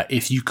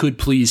if you could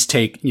please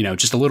take,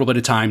 just a little bit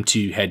of time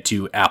to head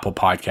to Apple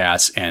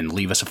Podcasts and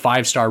leave us a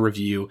 5-star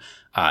review.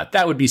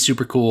 That would be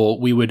super cool.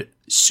 We would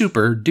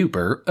super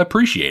duper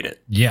appreciate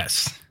it.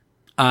 Yes.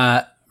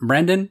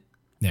 Brendan,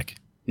 Nick,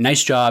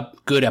 nice job.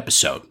 Good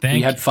episode.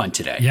 We had fun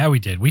today. Yeah, we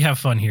did. We have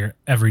fun here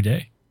every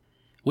day.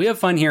 We have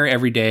fun here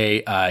every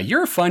day.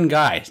 You're a fun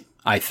guy,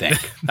 I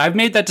think. I've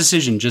made that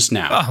decision just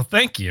now. Oh,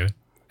 thank you.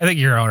 I think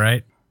you're all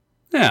right.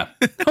 Yeah.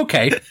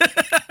 Okay.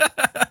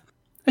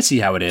 I see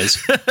how it is.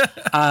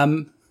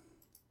 I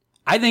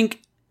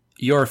think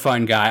you're a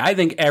fun guy. I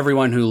think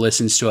everyone who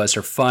listens to us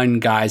are fun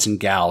guys and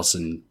gals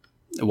and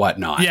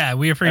whatnot. Yeah,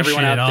 we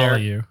appreciate all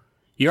of you.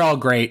 You're all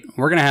great.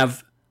 We're going to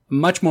have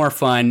much more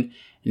fun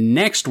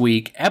next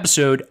week,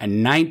 episode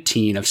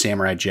 19 of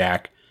Samurai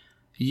Jack.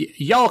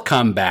 Y'all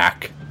come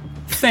back.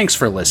 Thanks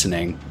for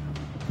listening.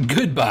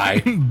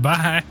 Goodbye.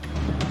 Bye.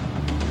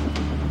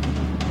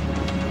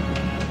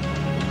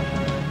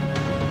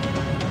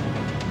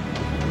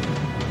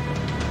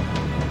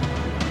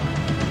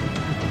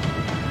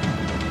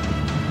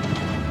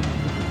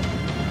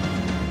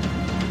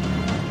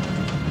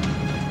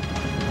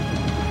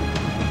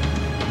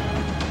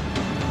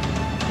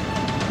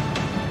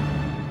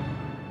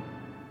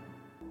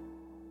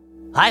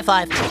 High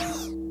five.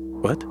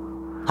 What?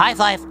 High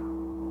five.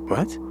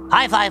 What?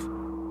 High five.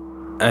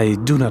 I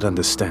do not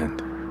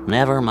understand.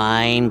 Never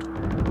mind.